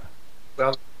ACNA.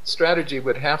 Well, strategy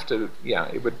would have to,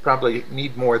 it would probably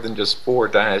need more than just 4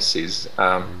 dioceses.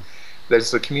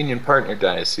 There's the communion partner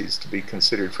diocese to be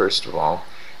considered first of all,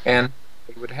 and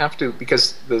it would have to,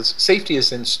 because the safety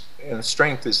is in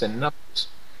strength is in numbers.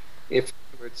 If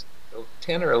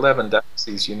 10 or 11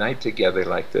 dioceses unite together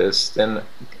like this, then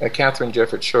Catherine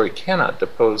Jefferts Schori cannot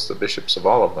depose the bishops of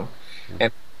all of them.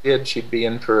 And if she did, she'd be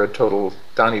in for a total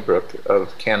Donnybrook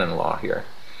of canon law here.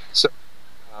 So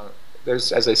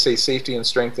there's, as I say, safety and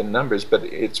strength in numbers, but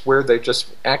it's where they're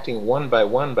just acting one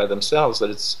by themselves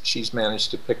that she's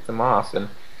managed to pick them off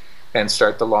and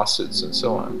start the lawsuits and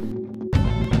so on.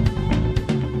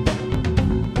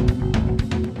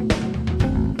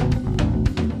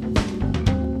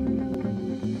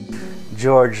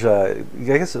 George, I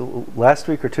guess last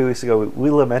week or 2 weeks ago,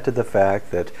 we lamented the fact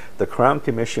that the Crown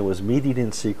Commission was meeting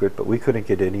in secret, but we couldn't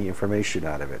get any information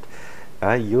out of it.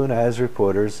 You and I, as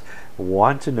reporters,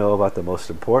 want to know about the most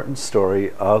important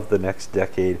story of the next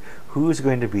decade. Who is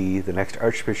going to be the next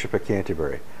Archbishop of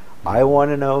Canterbury? I want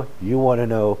to know. You want to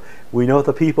know. We know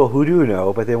the people who do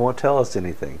know, but they won't tell us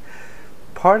anything.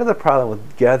 Part of the problem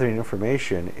with gathering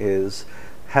information is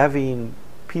having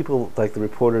people like the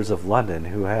reporters of London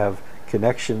who have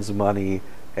connections, money,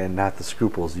 and not the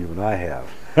scruples you and I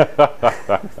have.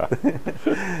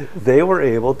 They were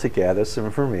able to gather some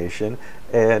information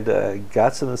and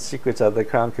got some of the secrets out of the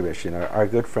Crown Commission. Our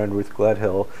good friend Ruth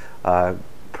Gledhill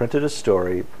printed a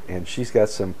story, and she's got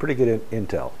some pretty good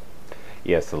intel.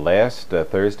 Yes, the last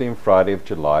Thursday and Friday of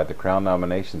July, the Crown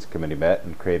Nominations Committee met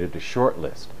and created a short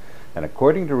list. And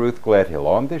according to Ruth Gledhill,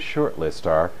 on this short list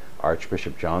are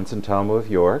Archbishop Johnson Tomu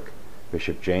of York,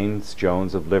 Bishop James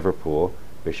Jones of Liverpool,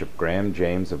 Bishop Graham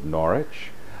James of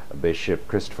Norwich, Bishop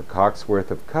Christopher Coxworth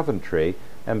of Coventry,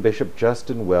 and Bishop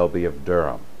Justin Welby of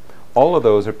Durham. All of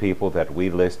those are people that we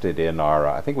listed in our,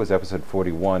 I think it was episode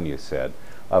 41, you said,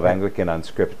 of Anglican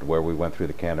Unscripted, where we went through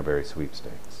the Canterbury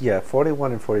sweepstakes. Yeah,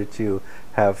 41 and 42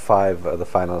 have 5 of the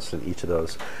finalists in each of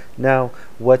those. Now,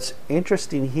 what's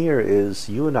interesting here is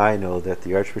you and I know that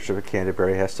the Archbishop of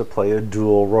Canterbury has to play a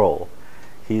dual role.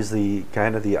 He's the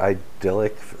kind of the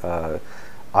idyllic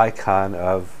icon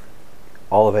of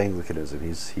all of Anglicanism.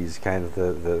 He's kind of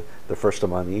the first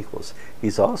among the equals.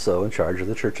 He's also in charge of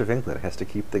the Church of England. Has to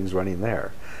keep things running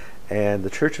there. And the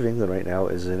Church of England right now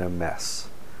is in a mess.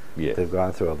 Yes. They've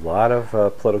gone through a lot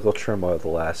of political turmoil the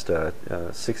last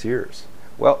 6 years.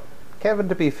 Well, Kevin,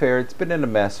 to be fair, it's been in a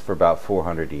mess for about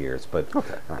 400 years, but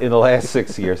in the last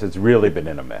 6 years, it's really been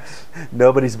in a mess.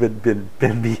 Nobody's been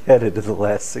beheaded in the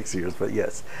last 6 years, but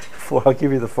yes, I'll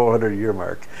give you the 400-year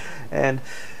mark. And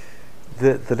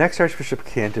the next Archbishop of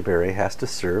Canterbury has to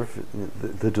serve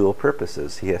the dual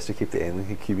purposes. He has to keep the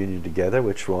Anglican communion together,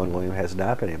 which Rowan William has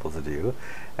not been able to do,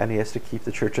 and he has to keep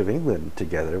the Church of England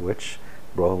together, which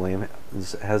Rowan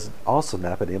Williams has also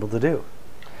not been able to do.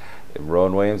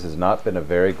 Rowan Williams has not been a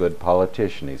very good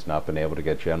politician. He's not been able to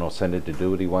get General Synod to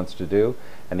do what he wants to do,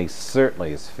 and he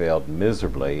certainly has failed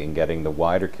miserably in getting the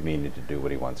wider community to do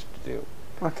what he wants to do.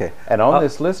 Okay. And on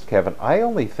this list, Kevin, I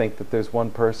only think that there's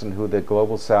one person who the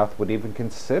Global South would even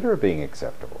consider being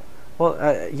acceptable.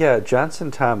 Well, yeah,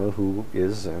 Johnson Tomu, who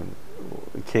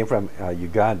came from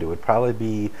Uganda, would probably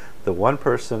be the one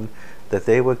person that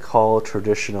they would call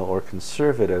traditional or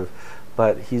conservative,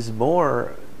 but he's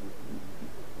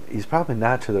probably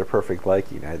not to their perfect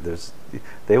liking.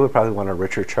 They would probably want a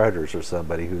Richard Charters or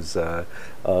somebody who's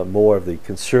more of the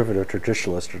conservative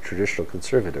traditionalist or traditional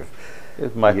conservative.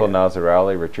 Michael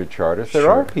Nazarali, Richard Charters. There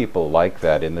Sure. are people like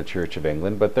that in the Church of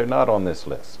England, but they're not on this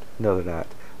list. No, they're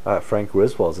not. Frank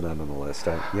Griswold's not on the list.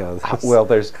 Well,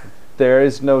 there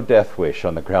is no death wish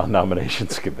on the Crown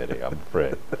Nominations Committee, I'm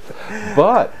afraid.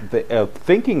 But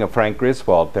thinking of Frank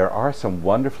Griswold, there are some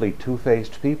wonderfully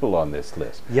two-faced people on this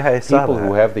list. Yeah, I saw people that.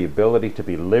 who have the ability to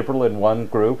be liberal in one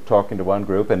group, talking to one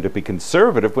group, and to be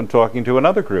conservative when talking to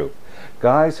another group.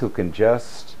 Guys who can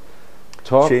just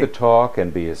talk the talk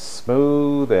and be as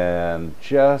smooth and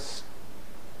just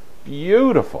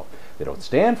beautiful. They don't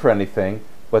stand for anything,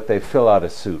 but they fill out a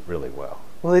suit really well.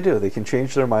 Well, they do. They can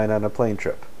change their mind on a plane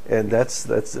trip, and that's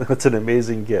an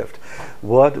amazing gift.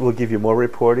 We'll give you more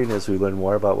reporting as we learn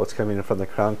more about what's coming in from the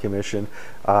Crown Commission.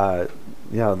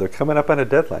 They're coming up on a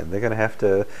deadline. They're going to have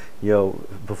to,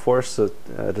 before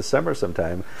December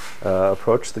sometime,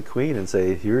 approach the Queen and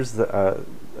say, "Here's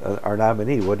our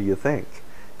nominee. What do you think?"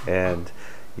 And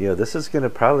this is going to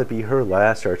probably be her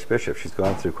last archbishop. She's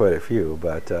gone through quite a few,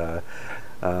 but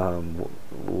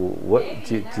what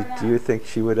do you think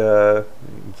she would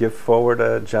give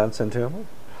forward Johnson Tomu?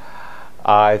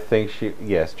 I think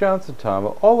yes, Johnson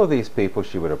Tomu, all of these people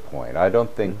she would appoint. I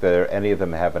don't think that any of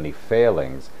them have any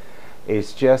failings.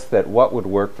 It's just that what would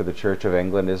work for the Church of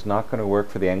England is not going to work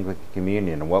for the Anglican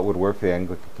Communion, and what would work for the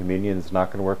Anglican Communion is not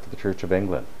going to work for the Church of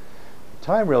England. The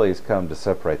time really has come to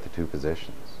separate the two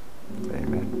positions.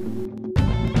 Amen.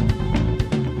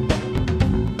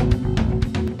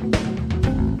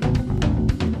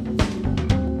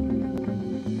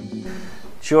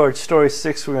 George, story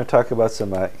 6, we're going to talk about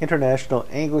some international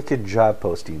Anglican job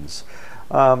postings.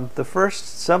 The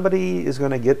first, somebody is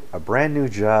going to get a brand new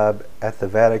job at the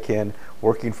Vatican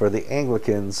working for the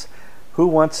Anglicans. Who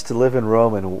wants to live in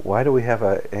Rome, and why do we have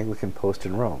an Anglican post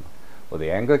in Rome? Well,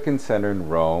 the Anglican Center in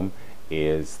Rome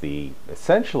is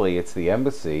essentially it's the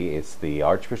embassy, it's the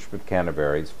Archbishop of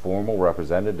Canterbury's formal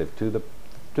representative to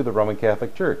the Roman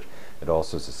Catholic Church. It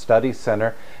also is a study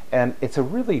center, and it's a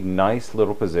really nice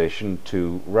little position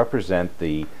to represent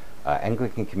the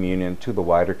Anglican Communion to the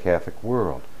wider Catholic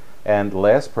world. And the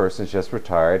last person is just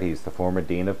retired. He's the former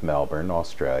Dean of Melbourne,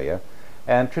 Australia.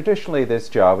 And traditionally this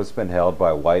job has been held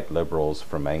by white liberals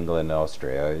from England,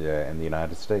 Australia, and the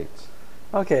United States.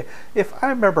 Okay, if I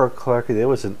remember correctly, there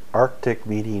was an Arctic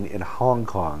meeting in Hong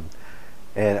Kong.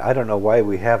 And I don't know why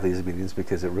we have these meetings,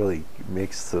 because it really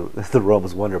makes the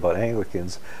Romans wonder about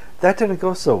Anglicans. That didn't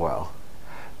go so well.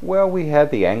 Well, we had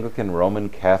the Anglican Roman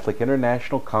Catholic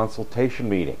International Consultation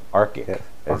Meeting, ARCIC,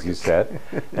 as you said,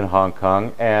 in Hong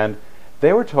Kong, and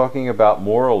they were talking about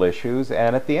moral issues,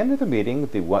 and at the end of the meeting,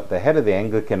 the head of the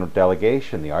Anglican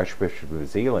delegation, the Archbishop of New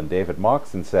Zealand, David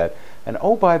Moxon, said, and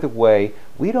oh, by the way,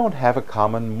 we don't have a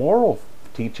common moral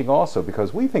teaching also,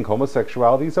 because we think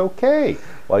homosexuality is okay,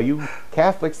 while you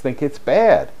Catholics think it's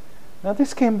bad. Now,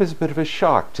 this came as a bit of a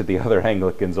shock to the other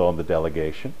Anglicans on the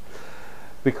delegation,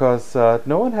 because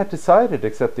no one had decided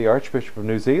except the Archbishop of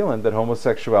New Zealand that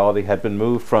homosexuality had been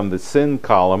moved from the sin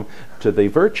column to the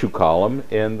virtue column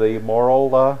in the moral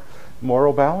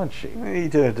balance sheet. You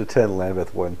didn't attend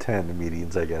Lambeth 110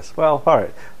 meetings, I guess. Well, all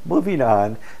right. Moving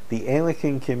on, the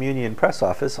Anglican Communion Press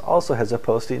Office also has a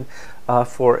posting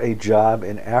for a job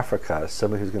in Africa,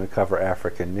 somebody who's going to cover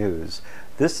African news.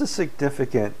 This is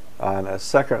significant on a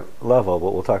second level,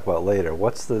 but we'll talk about later.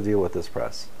 What's the deal with this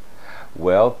press?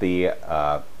 Well, the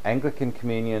Anglican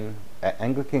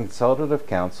Consultative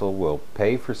Council will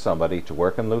pay for somebody to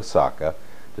work in Lusaka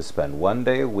to spend 1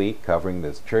 day a week covering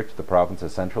the Church of the Province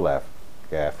of Central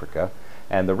Africa,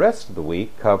 and the rest of the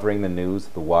week covering the news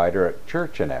of the wider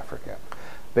church in Africa.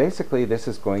 Basically, this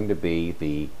is going to be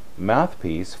the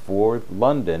mouthpiece for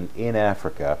London in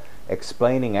Africa,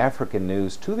 explaining African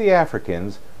news to the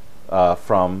Africans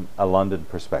from a London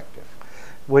perspective.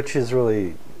 Which is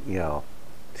really,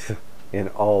 in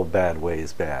all bad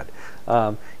ways bad.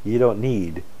 You don't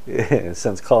need,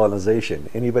 since colonization,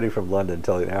 anybody from London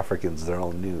telling Africans their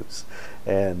own news.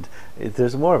 And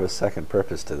there's more of a second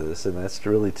purpose to this, and that's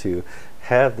really to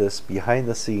have this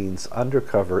behind-the-scenes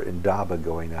undercover indaba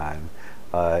going on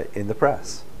in the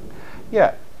press.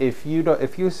 Yeah, if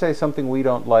you say something we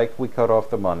don't like, we cut off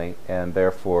the money, and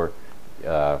therefore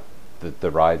the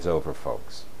ride's over,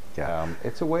 folks. Yeah.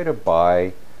 It's a way to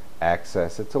buy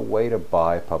access. It's a way to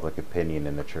buy public opinion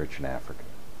in the church in Africa.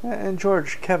 And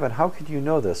George, Kevin, how could you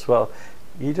know this? Well,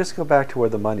 you just go back to where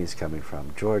the money's coming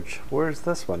from. George, where's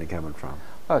this money coming from?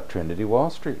 Trinity Wall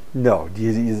Street. No,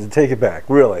 you take it back,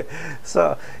 really.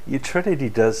 So, Trinity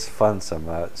does fund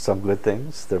some good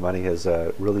things. Their money has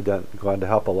really gone to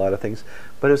help a lot of things.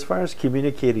 But as far as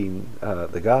communicating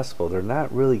the gospel, they're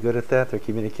not really good at that. They're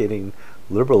communicating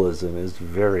liberalism is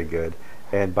very good.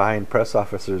 And buying press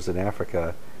officers in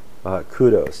Africa,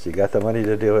 kudos. You got the money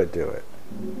to do it, do it.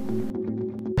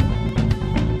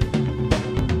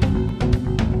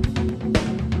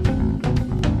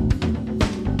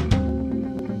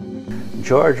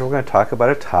 George, we're going to talk about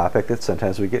a topic that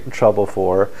sometimes we get in trouble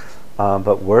for,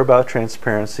 but we're about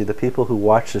transparency. The people who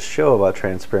watch this show about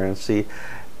transparency,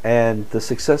 and the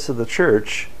success of the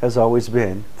church has always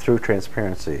been through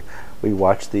transparency. We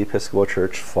watched the Episcopal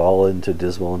Church fall into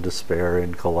dismal and despair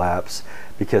and collapse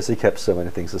because they kept so many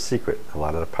things a secret, a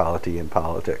lot of the polity and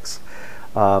politics.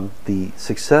 The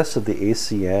success of the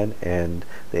ACN and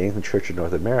the Anglican Church in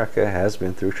North America has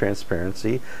been through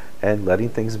transparency and letting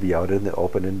things be out in the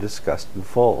open and discussed in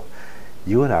full.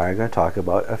 You and I are going to talk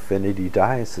about affinity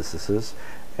dioceses,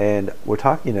 and we're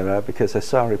talking about it because I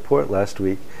saw a report last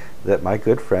week that my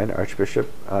good friend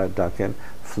Archbishop Duncan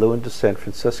flew into San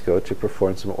Francisco to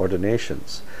perform some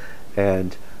ordinations.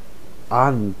 And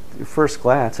on first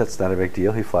glance, that's not a big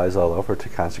deal. He flies all over to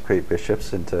consecrate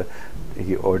bishops and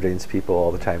he ordains people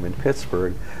all the time in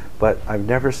Pittsburgh. But I've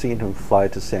never seen him fly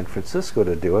to San Francisco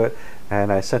to do it.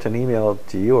 And I sent an email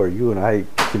to you, or you and I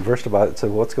conversed about it and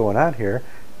said, what's going on here?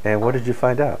 And what did you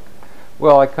find out?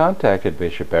 Well, I contacted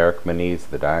Bishop Eric Moniz,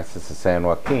 the Diocese of San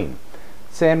Joaquin.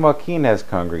 San Joaquin has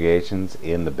congregations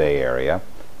in the Bay Area,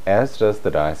 as does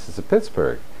the Diocese of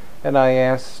Pittsburgh. And I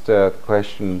asked the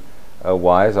question,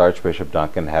 why is Archbishop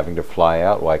Duncan having to fly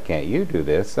out? Why can't you do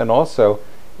this? And also,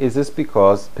 is this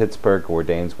because Pittsburgh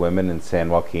ordains women and San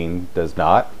Joaquin does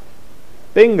not?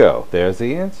 Bingo! There's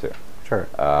the answer. Sure.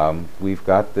 We've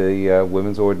got the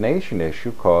women's ordination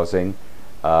issue causing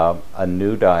a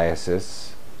new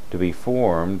diocese to be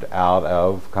formed out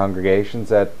of congregations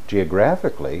that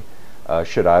geographically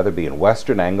should either be in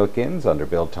Western Anglicans under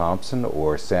Bill Thompson,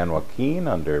 or San Joaquin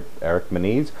under Eric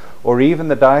Moniz, or even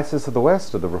the Diocese of the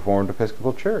West of the Reformed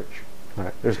Episcopal Church.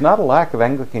 Right. There's not a lack of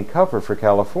Anglican cover for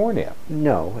California.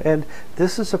 No, and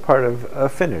this is a part of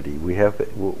affinity. We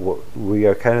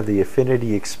are kind of the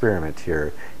affinity experiment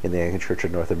here in the Anglican Church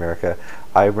of North America.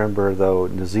 I remember, though,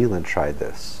 New Zealand tried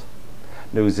this.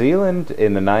 New Zealand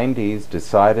in the 90s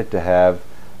decided to have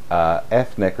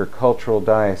ethnic or cultural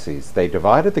dioceses. They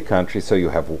divided the country, so you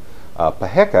have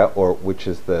Paheka, or which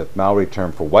is the Maori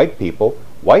term for white people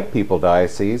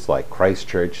dioceses like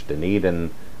Christchurch,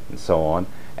 Dunedin, and so on.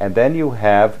 And then you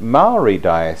have Maori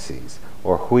dioceses,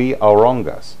 or Hui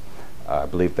Aorangas, I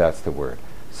believe that's the word.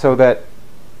 So that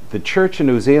the church in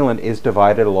New Zealand is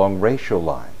divided along racial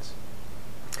lines.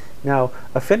 Now,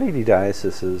 affinity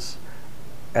dioceses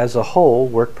as a whole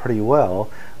work pretty well,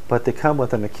 but they come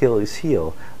with an Achilles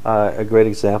heel. A great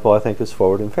example, I think, is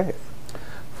Forward in Faith.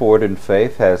 Forward in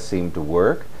Faith has seemed to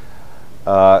work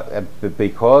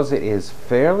because it is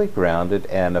fairly grounded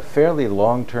and a fairly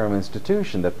long-term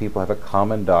institution, that people have a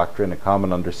common doctrine, a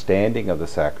common understanding of the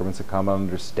sacraments, a common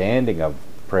understanding of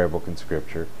prayer book and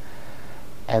scripture.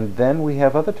 And then we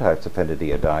have other types of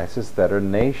affinity dioceses that are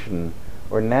nation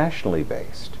or nationally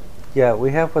based. Yeah,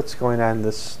 we have what's going on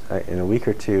this in a week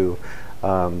or two.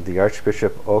 The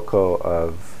Archbishop Oko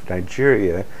of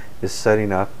Nigeria is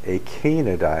setting up a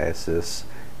Cana diocese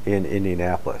in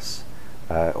Indianapolis,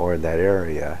 or in that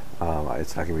area.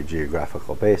 It's not going to be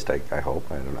geographical based, I hope.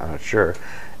 I'm not sure.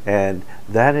 And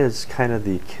that is kind of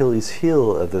the Achilles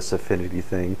heel of this affinity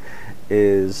thing,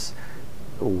 is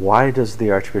why does the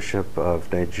Archbishop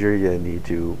of Nigeria need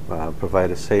to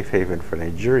provide a safe haven for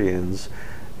Nigerians?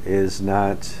 Is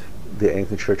not the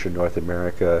Anglican Church of North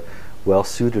America well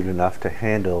suited enough to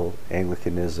handle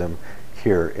Anglicanism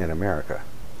here in America?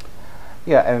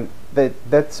 Yeah, and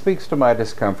that speaks to my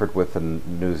discomfort with the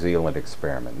New Zealand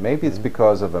experiment. Maybe it's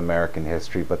because of American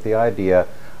history, but the idea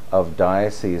of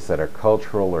dioceses that are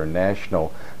cultural or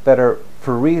national, that are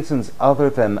for reasons other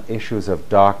than issues of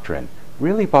doctrine,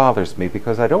 really bothers me,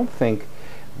 because I don't think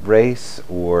race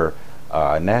or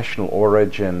national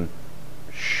origin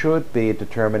should be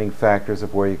determining factors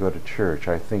of where you go to church.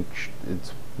 I think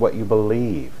it's what you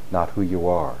believe, not who you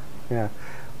are. Yeah.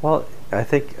 Well, I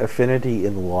think affinity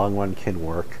in the long run can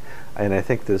work, and I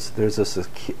think there's this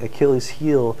Achilles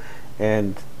heel,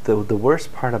 and the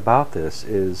worst part about this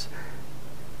is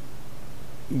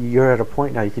you're at a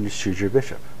point now you can just choose your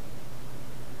bishop,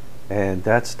 and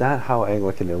that's not how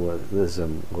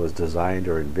Anglicanism was designed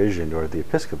or envisioned, or the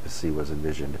episcopacy was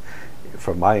envisioned,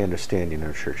 from my understanding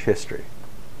of church history.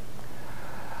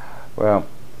 Well,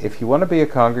 if you want to be a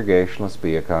Congregationalist,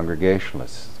 be a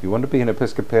Congregationalist. If you want to be an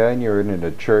Episcopalian, you're in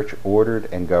a church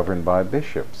ordered and governed by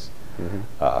bishops.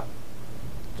 Mm-hmm.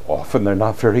 Often they're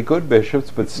not very good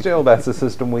bishops, but still that's the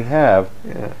system we have.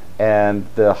 Yeah. And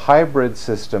the hybrid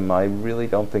system, I really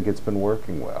don't think it's been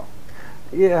working well.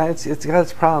 Yeah, it's got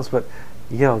its problems, but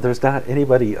there's not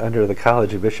anybody under the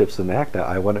College of Bishops in ACNA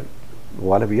I want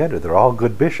to be under. They're all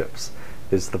good bishops,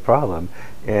 is the problem.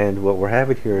 And what we're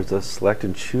having here is a select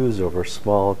and choose over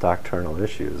small doctrinal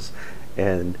issues,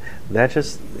 and that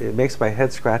it makes my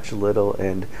head scratch a little.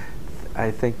 And I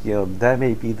think that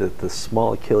may be the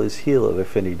small Achilles heel of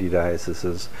affinity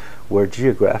dioceses, where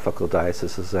geographical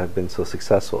dioceses have been so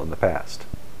successful in the past.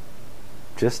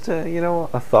 Just a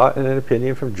thought and an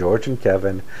opinion from George and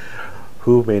Kevin,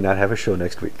 who may not have a show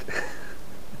next week.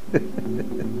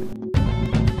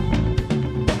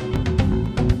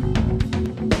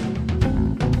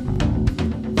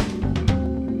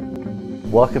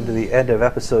 Welcome to the end of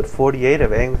episode 48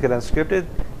 of Anglican Unscripted.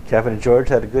 Kevin and George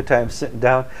had a good time sitting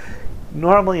down.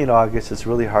 Normally in August, it's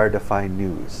really hard to find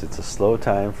news. It's a slow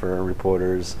time for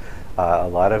reporters. A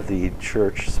lot of the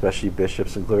church, especially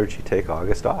bishops and clergy, take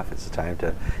August off. It's a time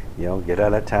to, get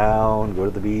out of town, go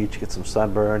to the beach, get some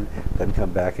sunburn, then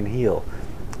come back and heal.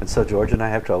 And so George and I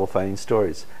have trouble finding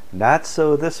stories. Not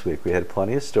so this week. We had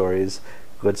plenty of stories,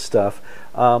 good stuff.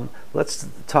 Let's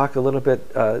talk a little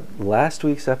bit. Last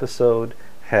week's episode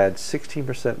had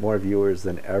 16% more viewers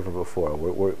than ever before.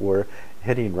 We're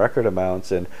hitting record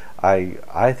amounts, and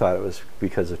I thought it was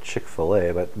because of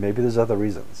Chick-fil-A, but maybe there's other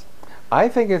reasons. I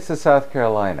think it's the South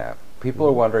Carolina. People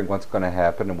are wondering what's going to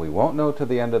happen, and we won't know till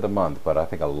the end of the month, but I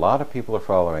think a lot of people are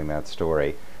following that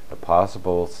story, the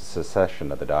possible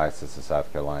secession of the Diocese of South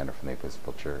Carolina from the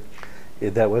Episcopal Church.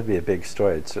 That would be a big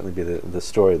story. It'd certainly be the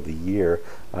story of the year.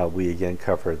 We again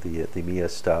covered the Mia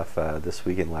stuff this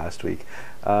week and last week.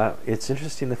 It's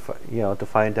interesting to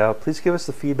find out. Please give us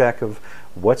the feedback of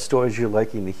what stories you're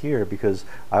liking to hear, because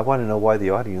I want to know why the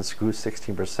audience grew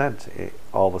 16%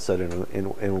 all of a sudden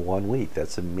in 1 week.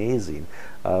 That's amazing.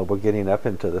 We're getting up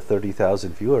into the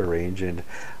 30,000 viewer range, and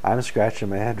I'm scratching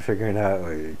my head figuring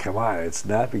out, come on, it's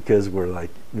not because we're like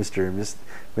Mr. and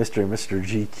Mr.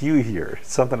 GQ here.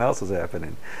 Something else is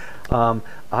happening. On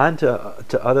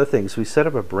to other things. We set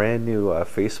up a brand new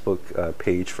Facebook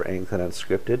page for Anglican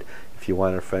Unscripted. If you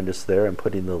want to friend us there, I'm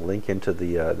putting the link into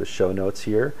the show notes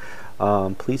here.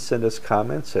 Please send us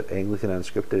comments at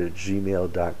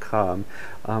AnglicanUnscripted@gmail.com.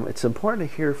 It's important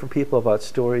to hear from people about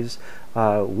stories.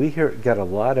 We got a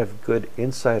lot of good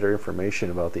insider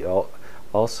information about the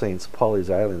All Saints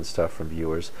Pawleys Island stuff from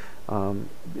viewers.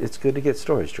 It's good to get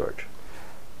stories, George.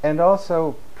 And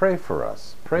also, pray for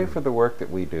us. Pray for the work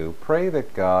that we do. Pray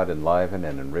that God enliven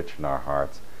and enrich in our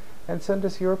hearts. And send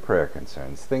us your prayer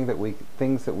concerns, things that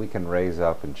we can raise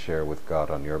up and share with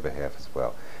God on your behalf as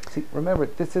well. See, remember,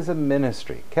 this is a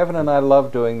ministry. Kevin and I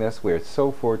love doing this. We're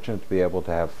so fortunate to be able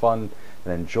to have fun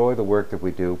and enjoy the work that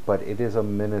we do, but it is a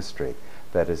ministry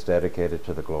that is dedicated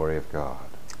to the glory of God.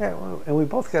 Yeah, well, and we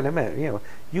both got to admit,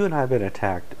 you and I have been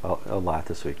attacked a lot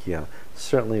this week.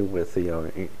 Certainly with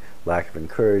lack of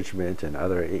encouragement and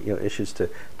other issues to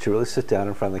really sit down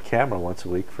in front of the camera once a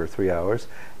week for 3 hours.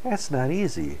 That's not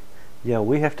easy.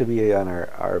 We have to be on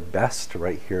our best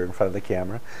right here in front of the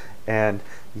camera, and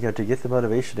to get the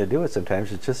motivation to do it,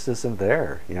 sometimes it just isn't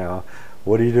there.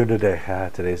 What are you doing today?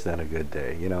 Today's not a good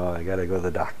day. I got to go to the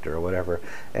doctor or whatever.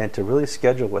 And to really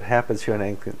schedule what happens here on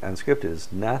Unscripted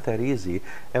is not that easy.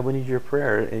 And we need your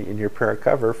prayer in your prayer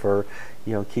cover for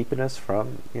keeping us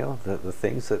from the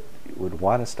things that would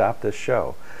want to stop this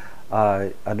show.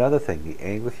 Another thing, the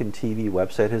AnglicanTV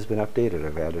website has been updated.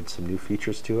 I've added some new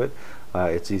features to it.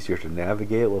 It's easier to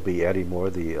navigate. We'll be adding more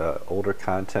of the older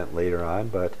content later on,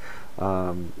 but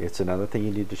it's another thing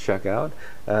you need to check out.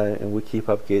 And we keep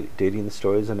updating the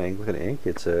stories on Anglican Inc.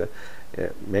 It's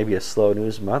maybe a slow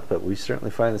news month, but we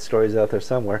certainly find the stories out there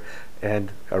somewhere.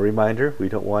 And a reminder, we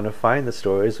don't want to find the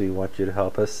stories. We want you to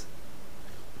help us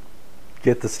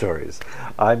get the stories.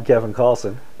 I'm Kevin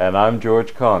Carlson. And I'm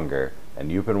George Conger. And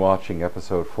you've been watching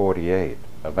episode 48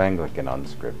 of Anglican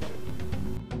Unscripted.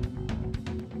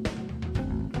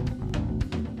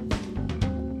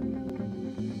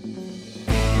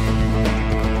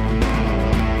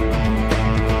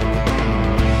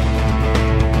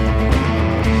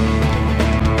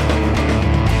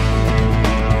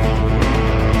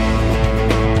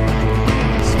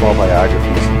 Small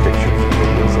biographies and pictures and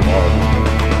videos of all of them.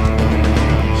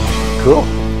 Cool.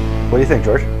 What do you think,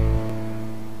 George?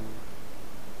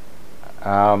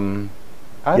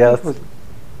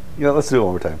 Let's do it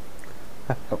one more time.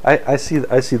 I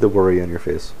see the worry on your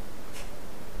face.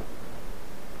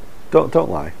 Don't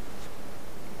lie.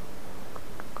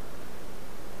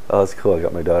 Oh, that's cool. I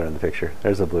got my daughter in the picture.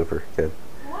 There's a blooper. Good.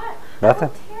 What? Nothing.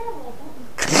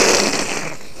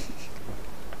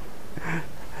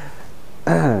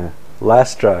 Terrible.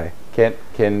 Last try. Can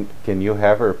you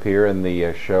have her appear in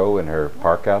the show in her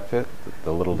park outfit,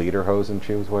 the little lederhosen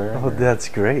she was wearing? Oh, that's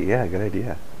great. Yeah, good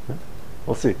idea.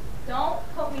 We'll see. Don't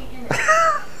put me in it.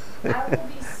 I will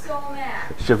be so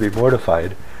mad. She'll be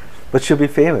mortified, but she'll be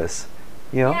famous.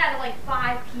 Yeah, to like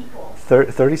 5 people.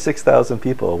 36,000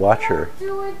 people watch her. Don't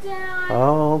do it, Dad.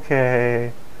 Oh,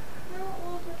 okay. I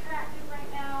don't look attractive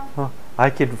right now. Oh, I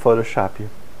can Photoshop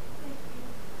you.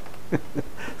 Thank you.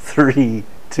 3,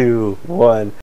 2, 1.